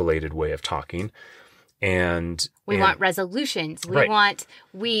an escalated way of talking. And we want resolutions. We right, want,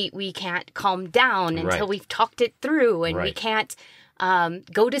 we can't calm down until right, we've talked it through, and right, we can't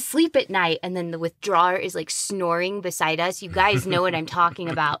go to sleep at night. And then the withdrawer is like snoring beside us. You guys know what I'm talking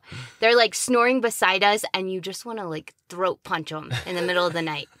about. They're like snoring beside us, and you just want to like throat punch them in the middle of the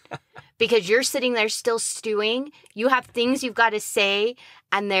night because you're sitting there still stewing. You have things you've got to say,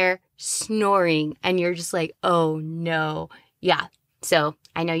 and they're snoring, and you're just like, oh no. Yeah. So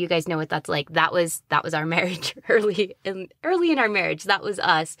I know you guys know what that's like. That was our marriage early in our marriage. That was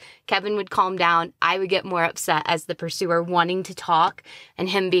us. Kevin would calm down. I would get more upset as the pursuer, wanting to talk and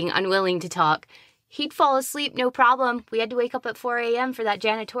him being unwilling to talk. He'd fall asleep, no problem. We had to wake up at 4 a.m. for that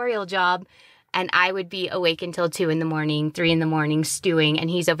janitorial job. And I would be awake until 2 in the morning, 3 in the morning, stewing, and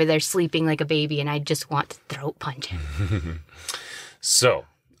he's over there sleeping like a baby, and I just want to throat punch him. So,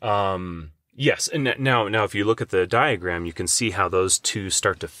 yes. And now if you look at the diagram, you can see how those two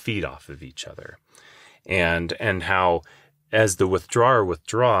start to feed off of each other. And how as the withdrawer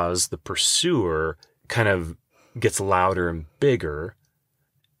withdraws, the pursuer kind of gets louder and bigger,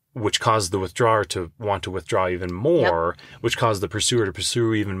 which caused the withdrawer to want to withdraw even more, which caused the pursuer to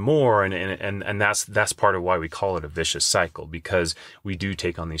pursue even more. And that's part of why we call it a vicious cycle, because we do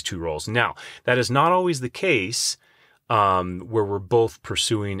take on these two roles. Now, that is not always the case where we're both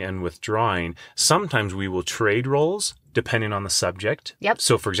pursuing and withdrawing. Sometimes we will trade roles depending on the subject. Yep.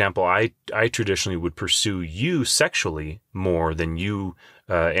 So, for example, I traditionally would pursue you sexually more than you,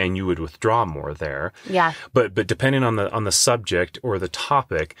 and you would withdraw more there. Yeah. But depending on the subject or the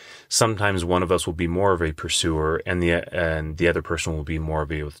topic, sometimes one of us will be more of a pursuer, and the other person will be more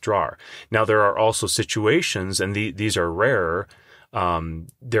of a withdrawer. Now, there are also situations, and these are rare.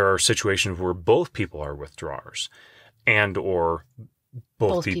 There are situations where both people are withdrawers, and or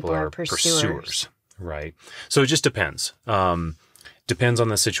both people are pursuers. Right. So it just depends. Depends on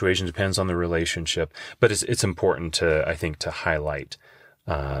the situation, depends on the relationship. But it's important I think, to highlight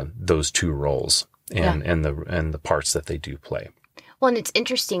those two roles and the parts that they do play. Well, and it's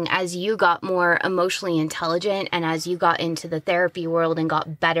interesting, as you got more emotionally intelligent and as you got into the therapy world and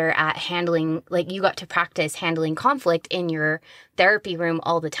got better at handling, like you got to practice handling conflict in your therapy room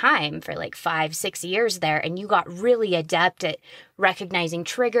all the time for like 5-6 years there. And you got really adept at recognizing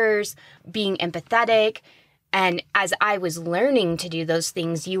triggers, being empathetic. And as I was learning to do those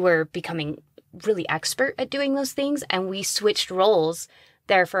things, you were becoming really expert at doing those things. And we switched roles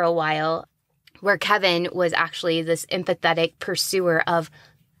there for a while, where Kevin was actually this empathetic pursuer of,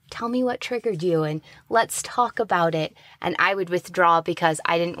 tell me what triggered you and let's talk about it. And I would withdraw because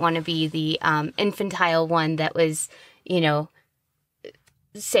I didn't want to be the infantile one that was,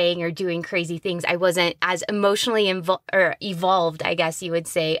 saying or doing crazy things. I wasn't as emotionally evolved, I guess you would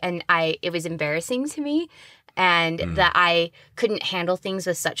say. And it was embarrassing to me, and that I couldn't handle things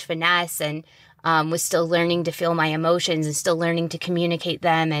with such finesse, and was still learning to feel my emotions and still learning to communicate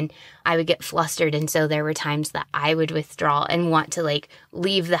them. And I would get flustered. And so there were times that I would withdraw and want to like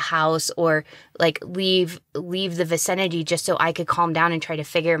leave the house or like leave the vicinity just so I could calm down and try to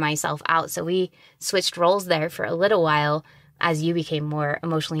figure myself out. So we switched roles there for a little while as you became more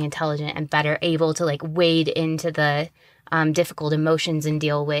emotionally intelligent and better able to like wade into the difficult emotions and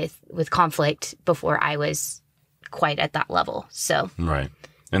deal with conflict before I was quite at that level. So. Right.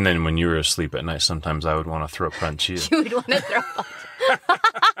 And then when you were asleep at night, sometimes I would want to throat punch you. You would want to throat punch.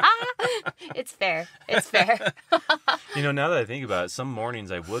 It's fair. It's fair. Now that I think about it, some mornings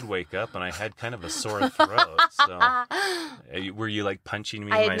I would wake up and I had kind of a sore throat. So were you like punching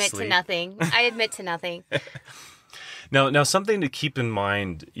me in my sleep? I admit to nothing. Now, something to keep in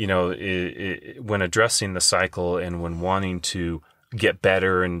mind, when addressing the cycle and when wanting to get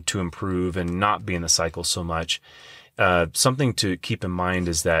better and to improve and not be in the cycle so much, something to keep in mind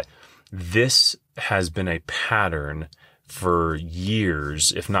is that this has been a pattern for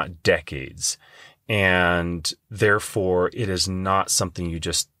years, if not decades. And therefore, it is not something you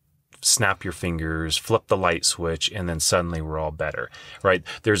just snap your fingers, flip the light switch, and then suddenly we're all better, right?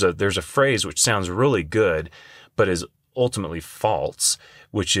 There's a phrase which sounds really good, but is ultimately false,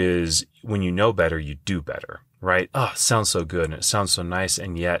 which is when you know better, you do better, right? Oh, it sounds so good and it sounds so nice.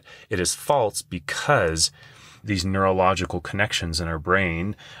 And yet it is false because these neurological connections in our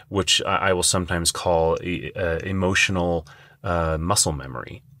brain, which I will sometimes call emotional muscle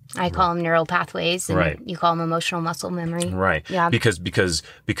memory. I call them neural pathways, and right. You call them emotional muscle memory. Right. Yeah. Because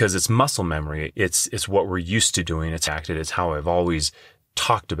it's muscle memory. It's what we're used to doing. It's acted. It's how I've always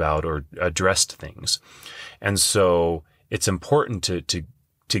talked about or addressed things. And so it's important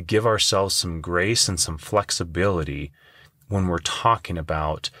to give ourselves some grace and some flexibility when we're talking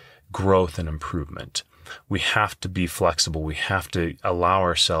about growth and improvement. We have to be flexible. We have to allow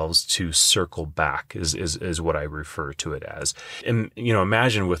ourselves to circle back is what I refer to it as. And,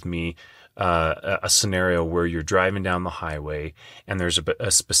 imagine with me a scenario where you're driving down the highway and there's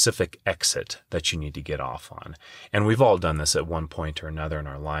a specific exit that you need to get off on. And we've all done this at one point or another in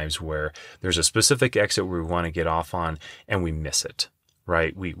our lives where there's a specific exit where we want to get off on and we miss it,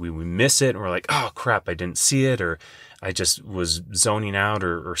 right? We miss it and we're like, oh crap, I didn't see it, or I just was zoning out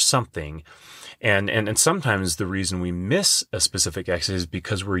or something. And sometimes the reason we miss a specific exit is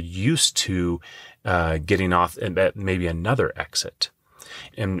because we're used to getting off at maybe another exit.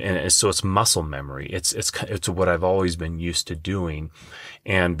 And so it's muscle memory. It's what I've always been used to doing.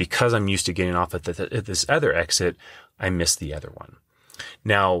 And because I'm used to getting off at this other exit, I miss the other one.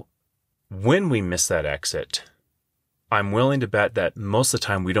 Now, When we miss that exit, I'm willing to bet that most of the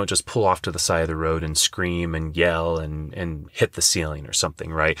time we don't just pull off to the side of the road and scream and yell and hit the ceiling or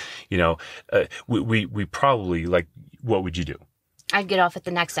something, right? We probably, like, what would you do? I'd get off at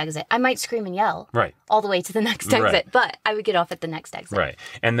the next exit. I might scream and yell. Right. All the way to the next exit, Right. but I would get off at the next exit. Right.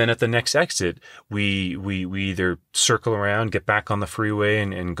 And then at the next exit, we either circle around, get back on the freeway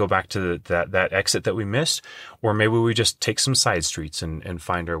and go back to that exit that we missed, or maybe we just take some side streets and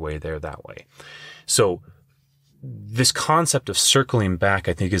find our way there that way. So this concept of circling back,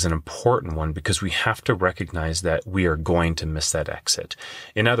 I think, is an important one because we have to recognize that we are going to miss that exit.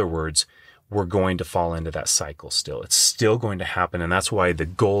 In other words, we're going to fall into that cycle still. It's still going to happen. And that's why the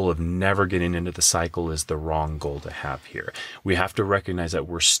goal of never getting into the cycle is the wrong goal to have here. We have to recognize that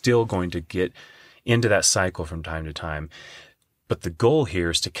we're still going to get into that cycle from time to time. But the goal here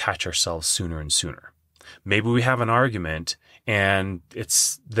is to catch ourselves sooner and sooner. Maybe we have an argument and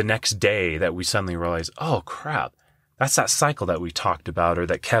it's the next day that we suddenly realize, oh crap, that's that cycle that we talked about or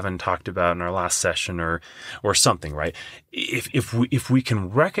that Kevin talked about in our last session or something, right? If we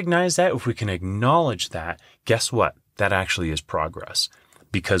can recognize that, if we can acknowledge that, guess what? That actually is progress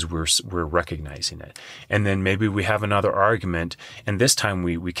because we're recognizing it. And then maybe we have another argument and this time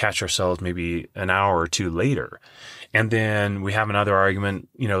we catch ourselves maybe an hour or two later. And then we have another argument,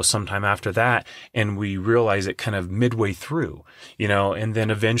 sometime after that, and we realize it kind of midway through, and then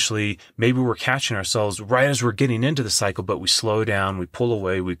eventually maybe we're catching ourselves right as we're getting into the cycle, but we slow down, we pull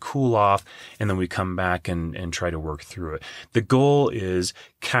away, we cool off, and then we come back and try to work through it. The goal is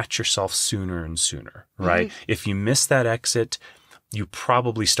catch yourself sooner and sooner, right? Mm-hmm. If you miss that exit, you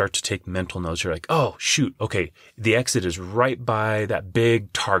probably start to take mental notes. You're like, oh, shoot. Okay. The exit is right by that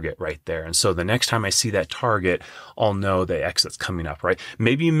big target right there. And so the next time I see that target, I'll know the exit's coming up, right?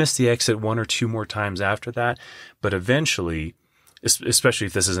 Maybe you miss the exit one or two more times after that, but eventually, especially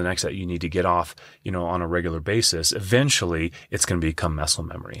if this is an exit you need to get off, on a regular basis, eventually it's going to become muscle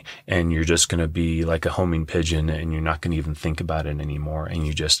memory and you're just going to be like a homing pigeon and you're not going to even think about it anymore. And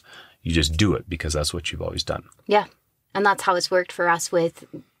you just do it because that's what you've always done. Yeah. And that's how it's worked for us with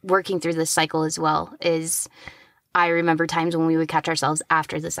working through this cycle as well, is I remember times when we would catch ourselves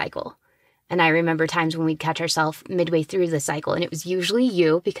after the cycle. And I remember times when we'd catch ourselves midway through the cycle. And it was usually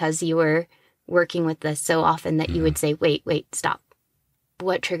you because you were working with this so often that you would say, wait, stop.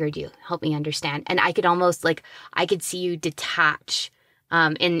 What triggered you? Help me understand. And I could almost I could see you detach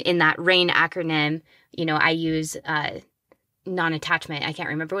in that RAIN acronym. I use non-attachment. I can't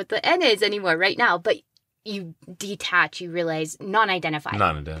remember what the N is anymore right now, but you detach, you realize non-identified.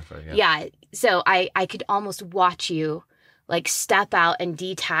 Non-identified, yeah. Yeah. So I could almost watch you step out and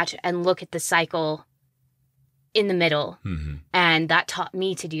detach and look at the cycle in the middle. Mm-hmm. And that taught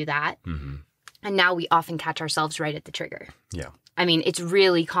me to do that. Mm-hmm. And now we often catch ourselves right at the trigger. Yeah. I mean, it's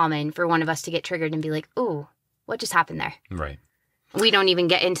really common for one of us to get triggered and be like, oh, what just happened there? Right. We don't even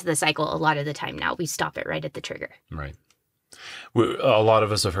get into the cycle a lot of the time now. We stop it right at the trigger. Right. A lot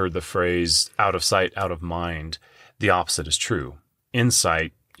of us have heard the phrase out of sight, out of mind. The opposite is true. In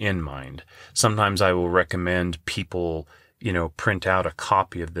sight, in mind. Sometimes I will recommend people, print out a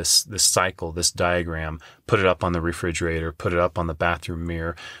copy of this cycle, this diagram, put it up on the refrigerator, put it up on the bathroom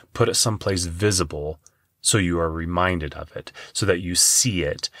mirror, put it someplace visible so you are reminded of it, so that you see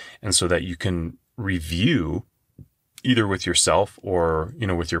it, and so that you can review either with yourself or,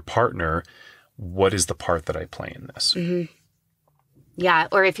 with your partner, what is the part that I play in this? Mm-hmm. Yeah.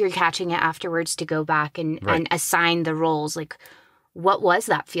 Or if you're catching it afterwards, to go back and assign the roles. What was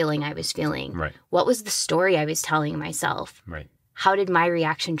that feeling I was feeling? Right. What was the story I was telling myself? Right. How did my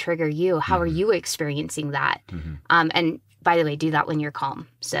reaction trigger you? How are you experiencing that? Mm-hmm. And by the way, do that when you're calm.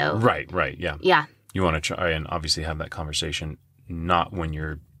 So Right. Yeah. Yeah. You want to try and obviously have that conversation, not when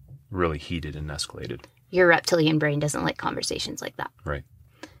you're really heated and escalated. Your reptilian brain doesn't like conversations like that. Right.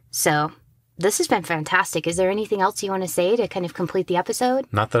 So this has been fantastic. Is there anything else you want to say to kind of complete the episode?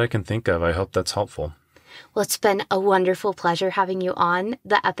 Not that I can think of. I hope that's helpful. Well, it's been a wonderful pleasure having you on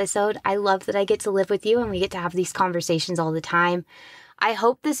the episode. I love that I get to live with you and we get to have these conversations all the time. I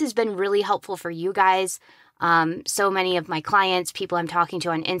hope this has been really helpful for you guys. So many of my clients, people I'm talking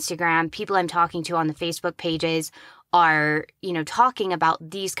to on Instagram, people I'm talking to on the Facebook pages are, talking about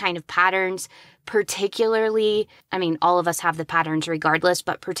these kind of patterns, particularly, all of us have the patterns regardless,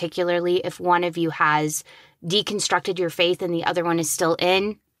 but particularly if one of you has deconstructed your faith and the other one is still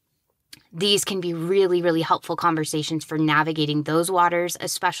in, these can be really, really helpful conversations for navigating those waters,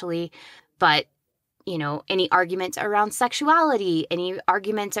 especially. But, any arguments around sexuality, any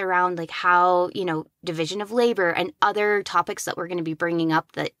arguments around how, division of labor and other topics that we're going to be bringing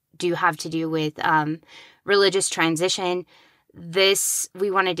up that do have to do with religious transition, this,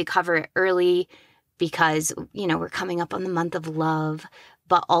 we wanted to cover it early because, we're coming up on the month of love,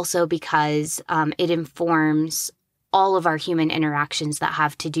 but also because it informs all of our human interactions that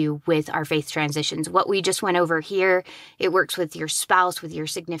have to do with our faith transitions. What we just went over here, it works with your spouse, with your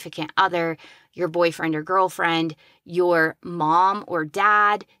significant other, your boyfriend or girlfriend, your mom or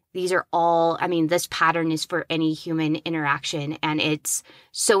dad. These are all, this pattern is for any human interaction, and it's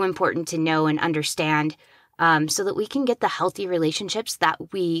so important to know and understand so that we can get the healthy relationships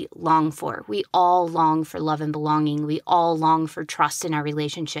that we long for. We all long for love and belonging. We all long for trust in our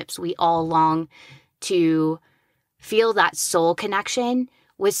relationships. We all long to feel that soul connection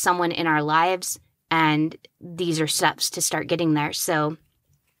with someone in our lives, and these are steps to start getting there. So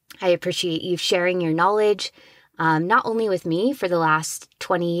I appreciate you sharing your knowledge, not only with me for the last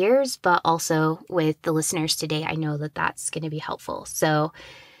 20 years, but also with the listeners today. I know that that's going to be helpful. So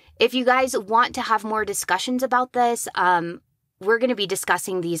if you guys want to have more discussions about this, we're going to be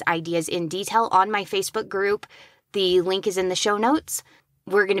discussing these ideas in detail on my Facebook group. The link is in the show notes.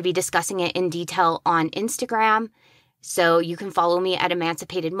 We're going to be discussing it in detail on Instagram. So you can follow me at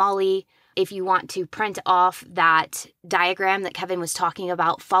Emancipated Molly. If you want to print off that diagram that Kevin was talking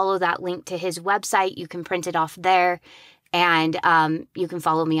about, follow that link to his website. You can print it off there. And you can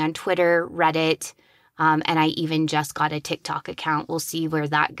follow me on Twitter, Reddit, and I even just got a TikTok account. We'll see where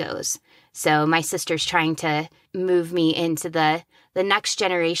that goes. So my sister's trying to move me into the next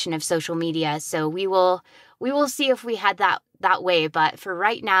generation of social media. So we will see if we head that way. But for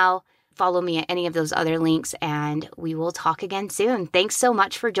right now, follow me at any of those other links, and we will talk again soon. Thanks so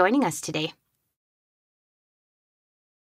much for joining us today.